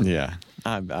thing. Yeah,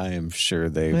 I am sure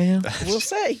they. Well, we'll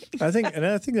see. I think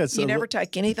that's you never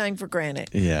take anything for granted.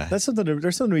 Yeah, there's something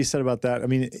to be said about that. I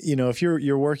mean, if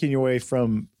you're working your way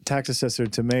from tax assessor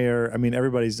to mayor, I mean,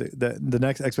 everybody's the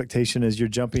next expectation is you're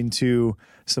jumping to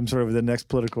some sort of the next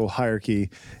political hierarchy,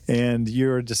 and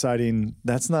you're deciding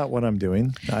that's not what I'm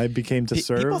doing. I became to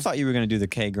serve. People thought you were going to do the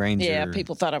Kay Granger. Yeah,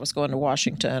 people thought I was going to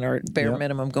Washington or at bare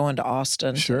minimum going to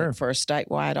Austin for a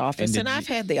statewide office. And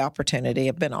I've had the opportunity.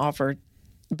 I've been offered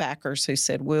backers who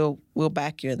said, we'll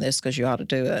back you in this because you ought to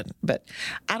do it. But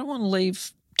I don't want to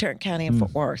leave Tarrant County and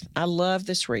Fort Worth. I love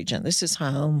this region. This is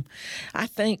home. I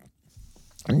think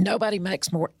nobody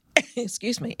makes more,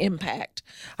 impact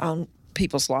on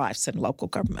people's lives than local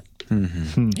government.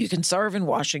 Mm-hmm. You can serve in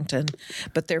Washington,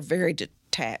 but they're very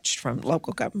detached from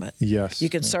local government. Yes. You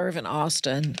can serve in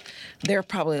Austin. They're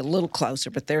probably a little closer,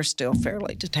 but they're still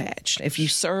fairly detached. If you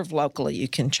serve locally, you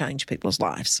can change people's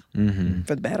lives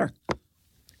for the better.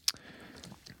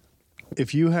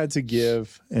 If you had to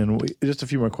give, just a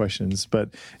few more questions, but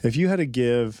if you had to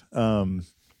give,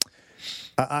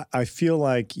 I feel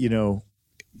like,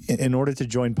 in order to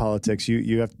join politics,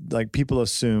 you have, like, people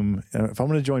assume if I'm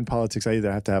going to join politics, I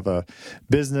either have to have a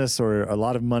business or a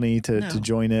lot of money to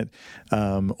join it,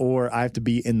 or I have to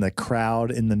be in the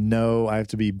crowd, in the know. I have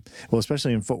to be, well,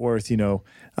 especially in Fort Worth,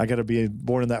 I got to be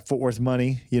born in that Fort Worth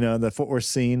money, the Fort Worth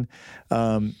scene.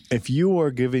 If you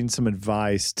were giving some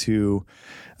advice to,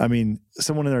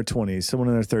 someone in their 20s, someone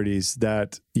in their 30s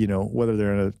that, whether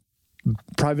they're in a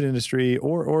private industry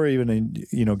or even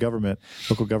in government,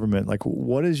 local government, like,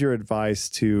 what is your advice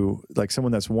to, like,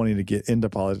 someone that's wanting to get into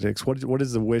politics? What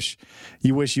is the wish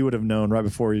you would have known right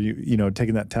before you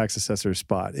taking that tax assessor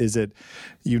spot? Is it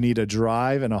you need a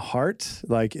drive and a heart?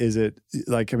 Like, is it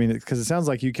like, because it sounds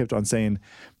like you kept on saying,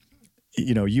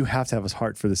 you have to have a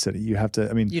heart for the city. You have to.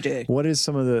 You do. What is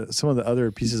some of the other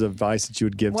pieces of advice that you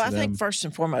would give to them? Well, I think first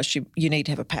and foremost, you need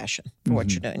to have a passion for what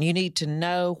you're doing. You need to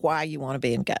know why you want to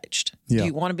be engaged. Yeah. Do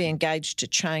you want to be engaged to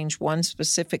change one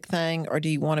specific thing, or do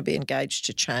you want to be engaged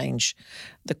to change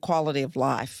the quality of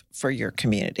life for your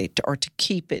community, or to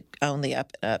keep it on the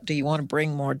up and up? Do you want to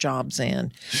bring more jobs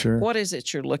in? Sure. What is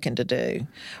it you're looking to do?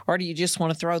 Or do you just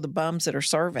want to throw the bums that are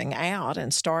serving out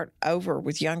and start over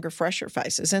with younger, fresher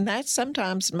faces? And that's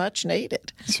sometimes much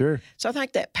needed. Sure. So I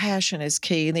think that passion is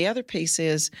key. And the other piece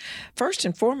is, first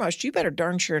and foremost, you better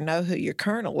darn sure know who your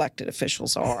current elected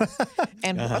officials are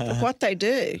and what they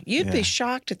do. You'd be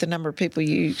shocked at the number of people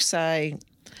you say,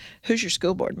 who's your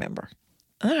school board member?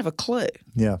 I don't have a clue.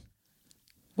 Yeah.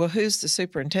 Well, who's the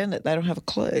superintendent? They don't have a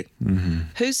clue. Mm-hmm.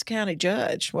 Who's the county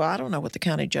judge? Well, I don't know what the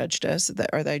county judge does.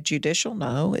 Are they judicial?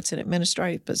 No, it's an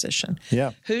administrative position.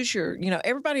 Yeah. Who's your,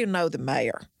 everybody will know the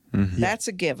mayor. Mm-hmm. That's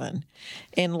a given.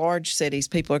 In large cities,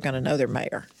 people are going to know their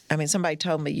mayor. Somebody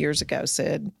told me years ago,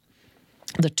 said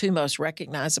the 2 most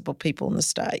recognizable people in the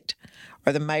state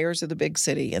are the mayors of the big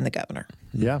city and the governor.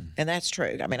 Yeah. And that's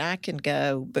true. I mean, I can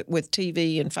go, but with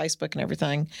TV and Facebook and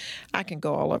everything, I can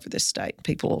go all over this state.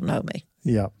 People will know me.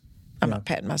 Yeah. I'm not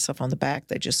patting myself on the back.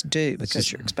 They just do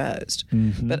because you're exposed.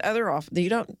 But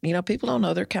people don't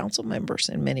know their council members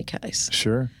in many cases.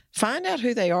 Sure. Find out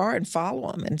who they are and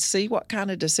follow them and see what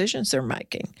kind of decisions they're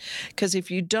making. Because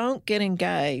if you don't get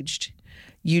engaged,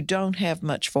 you don't have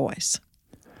much voice.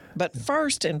 But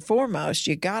first and foremost,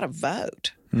 you got to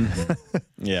vote.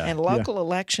 Yeah. And local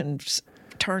elections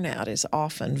turnout is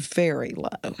often very low,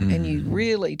 and you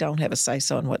really don't have a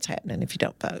say-so in what's happening if you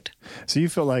don't vote. So you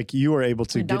feel like you were able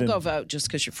to Don't go vote just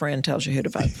because your friend tells you who to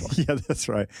vote for. Yeah, that's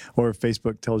right. Or if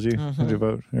Facebook tells you who to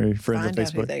vote, or your friends Find on out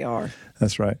Facebook. who they are.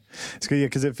 That's right. It's good, yeah,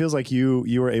 because it feels like you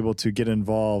were able to get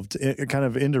involved, kind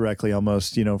of indirectly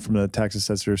almost, from the tax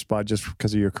assessor spot, just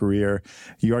because of your career.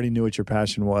 You already knew what your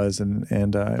passion was, and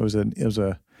it was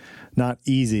a not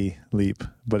easy leap,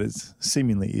 but it's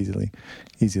seemingly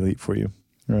easy leap for you.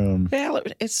 Well,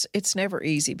 it's never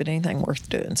easy, but anything worth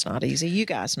doing is not easy. You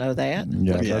guys know that.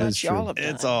 Yeah, that is true. Y'all have done.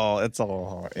 It's all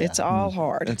hard. Yeah. It's all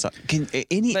hard.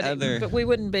 But we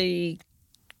wouldn't be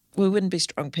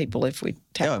strong people if we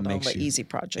tackled only easy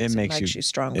projects. It makes you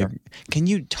stronger. Can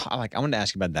you talk? I wanted to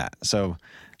ask you about that. So,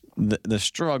 the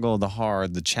struggle, the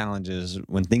hard, the challenges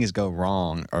when things go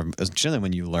wrong, are generally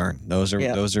when you learn. Those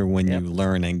are when you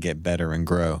learn and get better and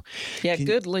grow. Yeah,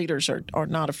 good leaders are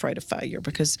not afraid of failure,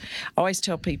 because I always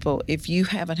tell people, if you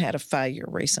haven't had a failure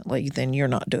recently, then you're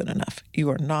not doing enough. You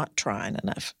are not trying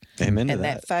enough. Amen to and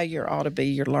that. that failure ought to be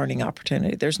your learning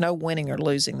opportunity. There's no winning or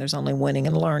losing. There's only winning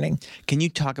and learning. Can you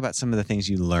talk about some of the things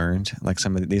you learned? Like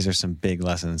these are some big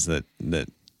lessons that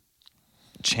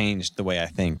changed the way I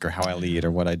think or how I lead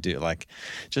or what I do, like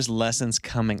just lessons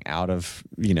coming out of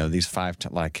these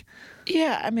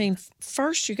Yeah, I mean,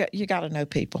 first you got to know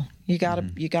people. You got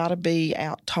to be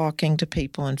out talking to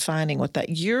people and finding what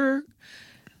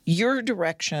your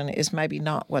direction is maybe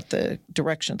not what the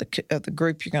direction of the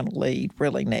group you're going to lead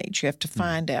really needs. You have to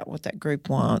find out what that group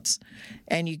wants,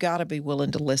 and you got to be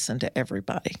willing to listen to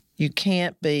everybody. You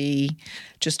can't be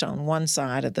just on one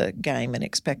side of the game and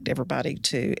expect everybody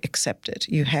to accept it.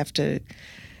 You have to,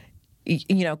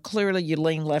 clearly you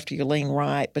lean left or you lean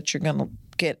right, but you're going to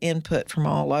get input from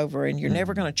all over, and you're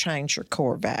never going to change your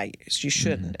core values. You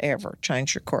shouldn't ever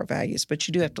change your core values, but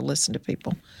you do have to listen to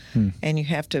people, and you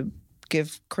have to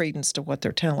give credence to what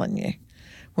they're telling you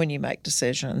when you make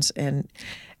decisions, and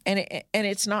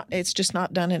it's just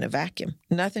not done in a vacuum.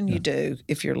 Nothing you do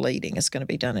if you're leading is going to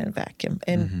be done in a vacuum.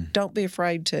 And don't be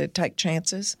afraid to take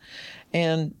chances,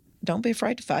 and don't be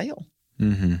afraid to fail.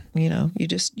 You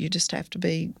just have to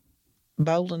be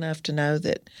bold enough to know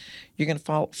that you're going to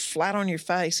fall flat on your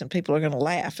face and people are going to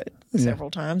laugh at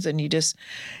several times, and you just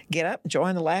get up,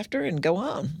 join the laughter, and go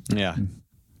on. Yeah.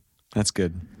 That's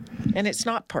good. And it's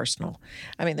not personal.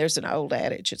 I mean, there's an old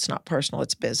adage, it's not personal,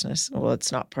 it's business. Well,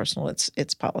 it's not personal,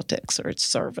 it's politics or it's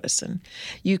service. And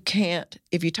you can't,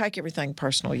 if you take everything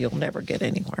personal, you'll never get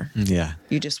anywhere. Yeah.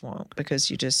 You just won't, because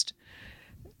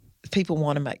people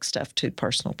want to make stuff too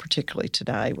personal, particularly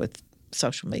today with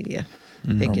social media.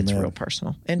 It gets real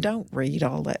personal. And don't read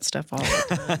all that stuff all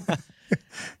the time.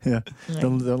 Yeah.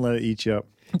 Don't let it eat you up.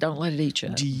 Don't let it eat you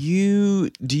up.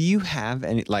 Do you have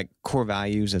any core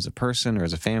values as a person or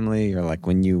as a family, or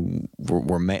when you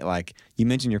were made, you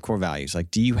mentioned your core values?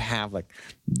 Do you have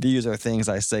these are things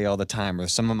I say all the time, or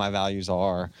some of my values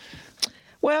are?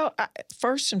 Well,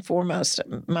 first and foremost,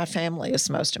 my family is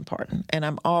most important, and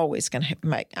I'm always going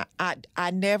to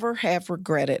I never have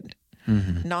regretted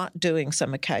not doing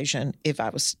some occasion if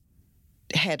I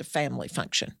had a family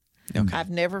function. Okay. I've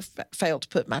never failed to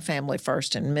put my family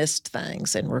first and missed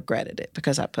things and regretted it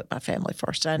because I put my family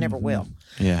first. I never will.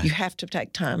 Yeah. You have to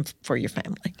take time for your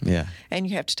family. Yeah. And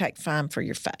you have to take time for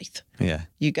your faith. Yeah.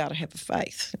 You got to have a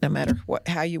faith. No matter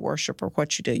how you worship or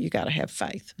what you do, you got to have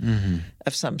faith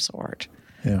of some sort.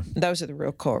 Yeah. Those are the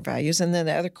real core values. And then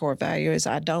the other core value is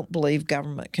I don't believe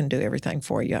government can do everything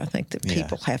for you. I think that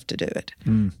people have to do it.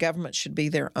 Government should be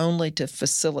there only to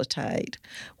facilitate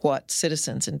what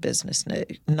citizens and business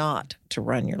need, not to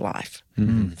run your life.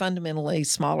 Fundamentally,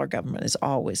 smaller government is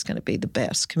always going to be the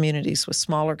best. Communities with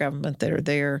smaller government that are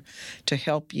there to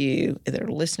help you, that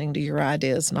are listening to your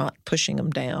ideas, not pushing them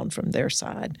down from their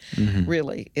side,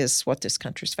 really is what this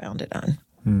country's founded on.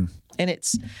 And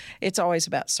it's always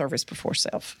about service before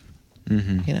self.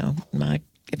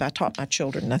 If I taught my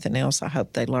children nothing else, I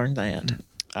hope they learned that.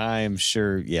 I'm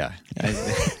sure, yeah.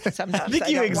 Sometimes I think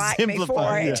they don't like me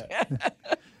for it.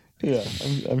 Yeah,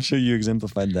 I'm sure you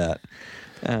exemplified that.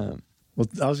 Well,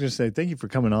 I was going to say thank you for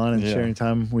coming on and sharing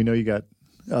time. We know you got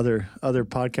other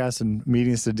podcasts and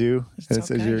meetings to do as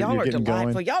you're getting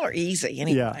going. Y'all are easy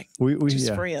anyway. Yeah, we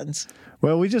just friends.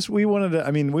 Well, we wanted to.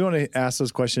 I mean, we want to ask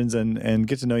those questions and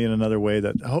get to know you in another way.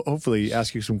 That hopefully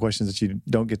ask you some questions that you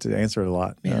don't get to answer a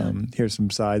lot. Yeah. Here's some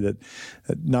side that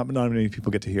not many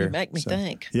people get to hear. You make me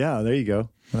think. Yeah, there you go.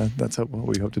 That's what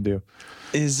we hope to do.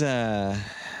 Is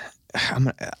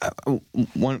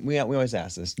we always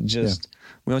ask this.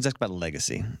 We always ask about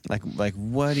legacy. Like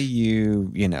what do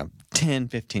you 10,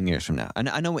 15 years from now?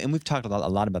 I know, and we've talked a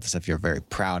lot about the stuff you're very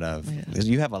proud of. Because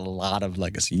you have a lot of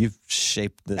legacy. You've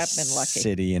shaped this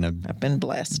city in I've been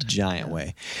blessed. Giant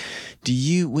way. Do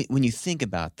you, when you think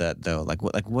about that though,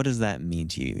 what does that mean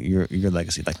to you? Your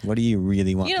legacy. Like, what do you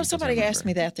really want? Somebody asked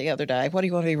me that the other day. What do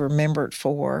you want to be remembered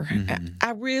for? Mm-hmm.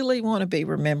 I really want to be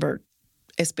remembered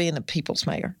as being a people's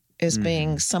mayor. As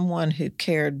being someone who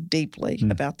cared deeply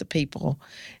about the people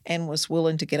and was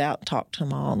willing to get out and talk to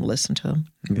them all and listen to them.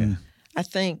 Yeah. I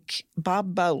think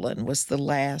Bob Bolin was the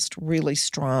last really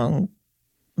strong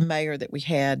mayor that we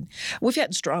had. We've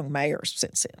had strong mayors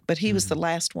since then, but he was the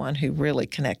last one who really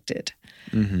connected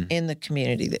in the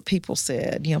community that people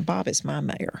said, Bob is my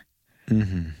mayor.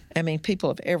 Mm-hmm. I mean, people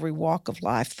of every walk of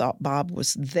life thought Bob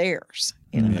was theirs,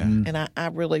 and I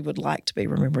really would like to be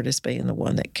remembered as being the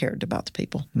one that cared about the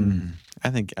people. Mm-hmm. I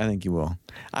think you will.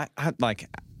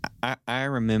 I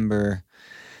remember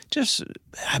just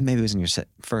maybe it was in your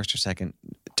first or second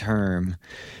term,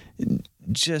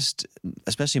 just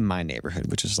especially my neighborhood,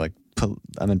 which is like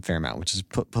I'm in Fairmount, which is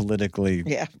politically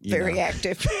very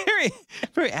active,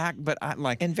 very active, but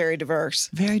and very diverse,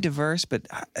 But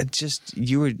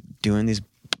you were doing the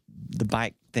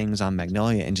bike things on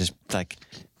Magnolia, and just like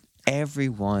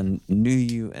everyone knew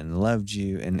you and loved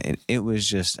you, and it was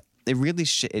just it really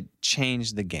it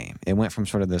changed the game. It went from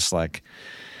sort of this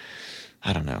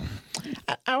I don't know.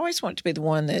 I always want to be the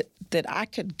one that I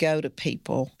could go to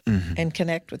people and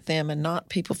connect with them, and not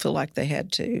people feel like they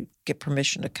had to get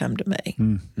permission to come to me.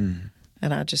 Mm-hmm.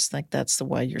 And I just think that's the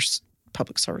way your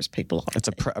public service people are. It's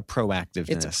a proactiveness.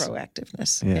 It's a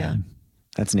proactiveness. Yeah.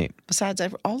 That's neat. Besides,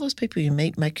 all those people you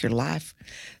meet make your life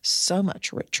so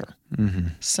much richer,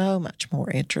 so much more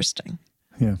interesting.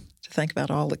 Yeah. To think about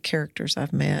all the characters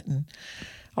I've met and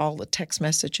all the text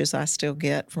messages I still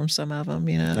get from some of them,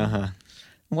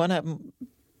 One of them,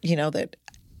 that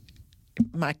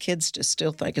my kids just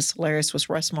still think is hilarious was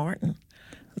Russ Martin,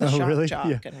 the shock jock.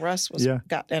 Yeah. And Russ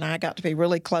and I got to be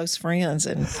really close friends,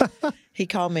 and he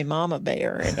called me Mama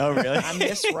Bear. And oh, really? I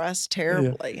miss Russ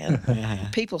terribly. Yeah.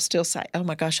 And people still say, oh,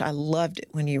 my gosh, I loved it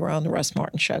when you were on the Russ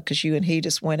Martin show, because you and he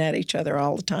just went at each other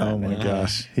all the time. Oh, my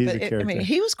gosh. He's a character.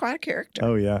 He was quite a character.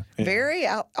 Oh, yeah. Very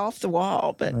off the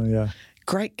wall, but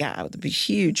great guy with a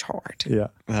huge heart. Yeah.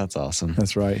 That's awesome.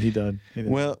 That's right. He did.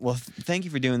 Well, thank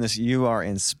you for doing this. You are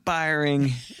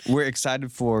inspiring. We're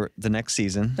excited for the next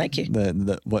season. Thank you.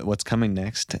 What's coming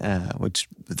next, which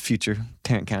the future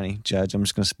Tarrant County judge. I'm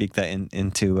just going to speak that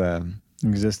into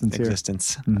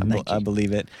existence. Mm-hmm. I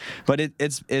believe it. But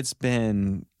it's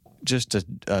been just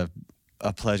a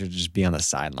pleasure to just be on the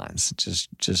sidelines, just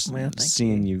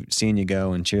seeing you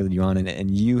go and cheering you on,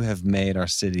 and you have made our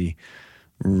city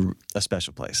a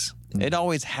special place. It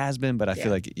always has been, but I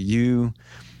feel like you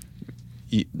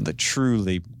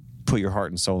truly put your heart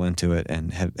and soul into it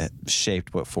and have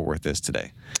shaped what Fort Worth is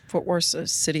today. Fort Worth's a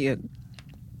city of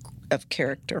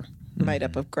character, made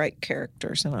up of great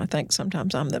characters, and I think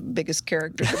sometimes I'm the biggest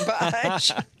character to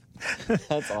budge.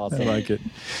 That's awesome. I like it.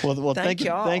 Well, thank you.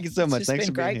 Thank you so much. It's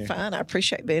been great fun. I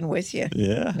appreciate being with you.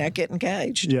 Yeah. Now get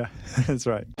engaged. Yeah, that's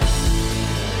right.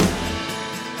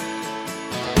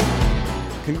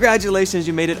 Congratulations,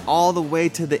 you made it all the way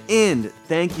to the end.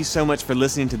 Thank you so much for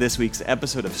listening to this week's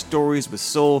episode of Stories with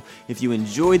Soul. If you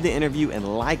enjoyed the interview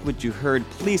and like what you heard,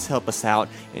 please help us out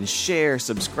and share,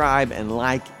 subscribe, and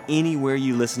like anywhere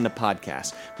you listen to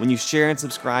podcasts. When you share and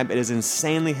subscribe, it is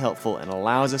insanely helpful and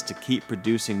allows us to keep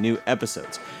producing new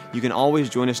episodes. You can always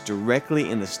join us directly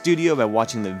in the studio by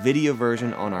watching the video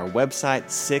version on our website,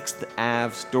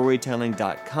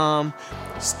 6thAveStorytelling.com.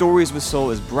 Stories with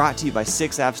Soul is brought to you by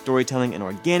 6th Ave Storytelling, an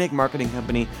organic marketing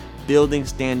company building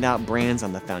standout brands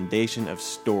on the foundation of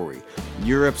story.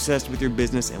 You're obsessed with your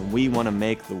business, and we want to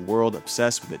make the world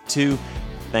obsessed with it too.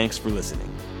 Thanks for listening.